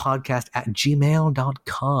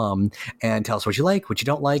basoprofundopodcast@gmail.com and tell us what you like, what you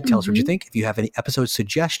don't like. Tell us what you think. If you have any episode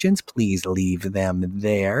suggestions, please leave them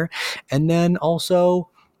there. And then also,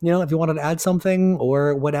 if you wanted to add something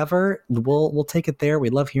or whatever, we'll take it there.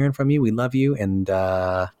 We love hearing from you. We love you. And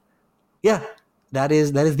yeah, that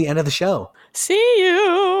is the end of the show. See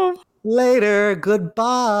you Later.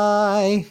 Goodbye.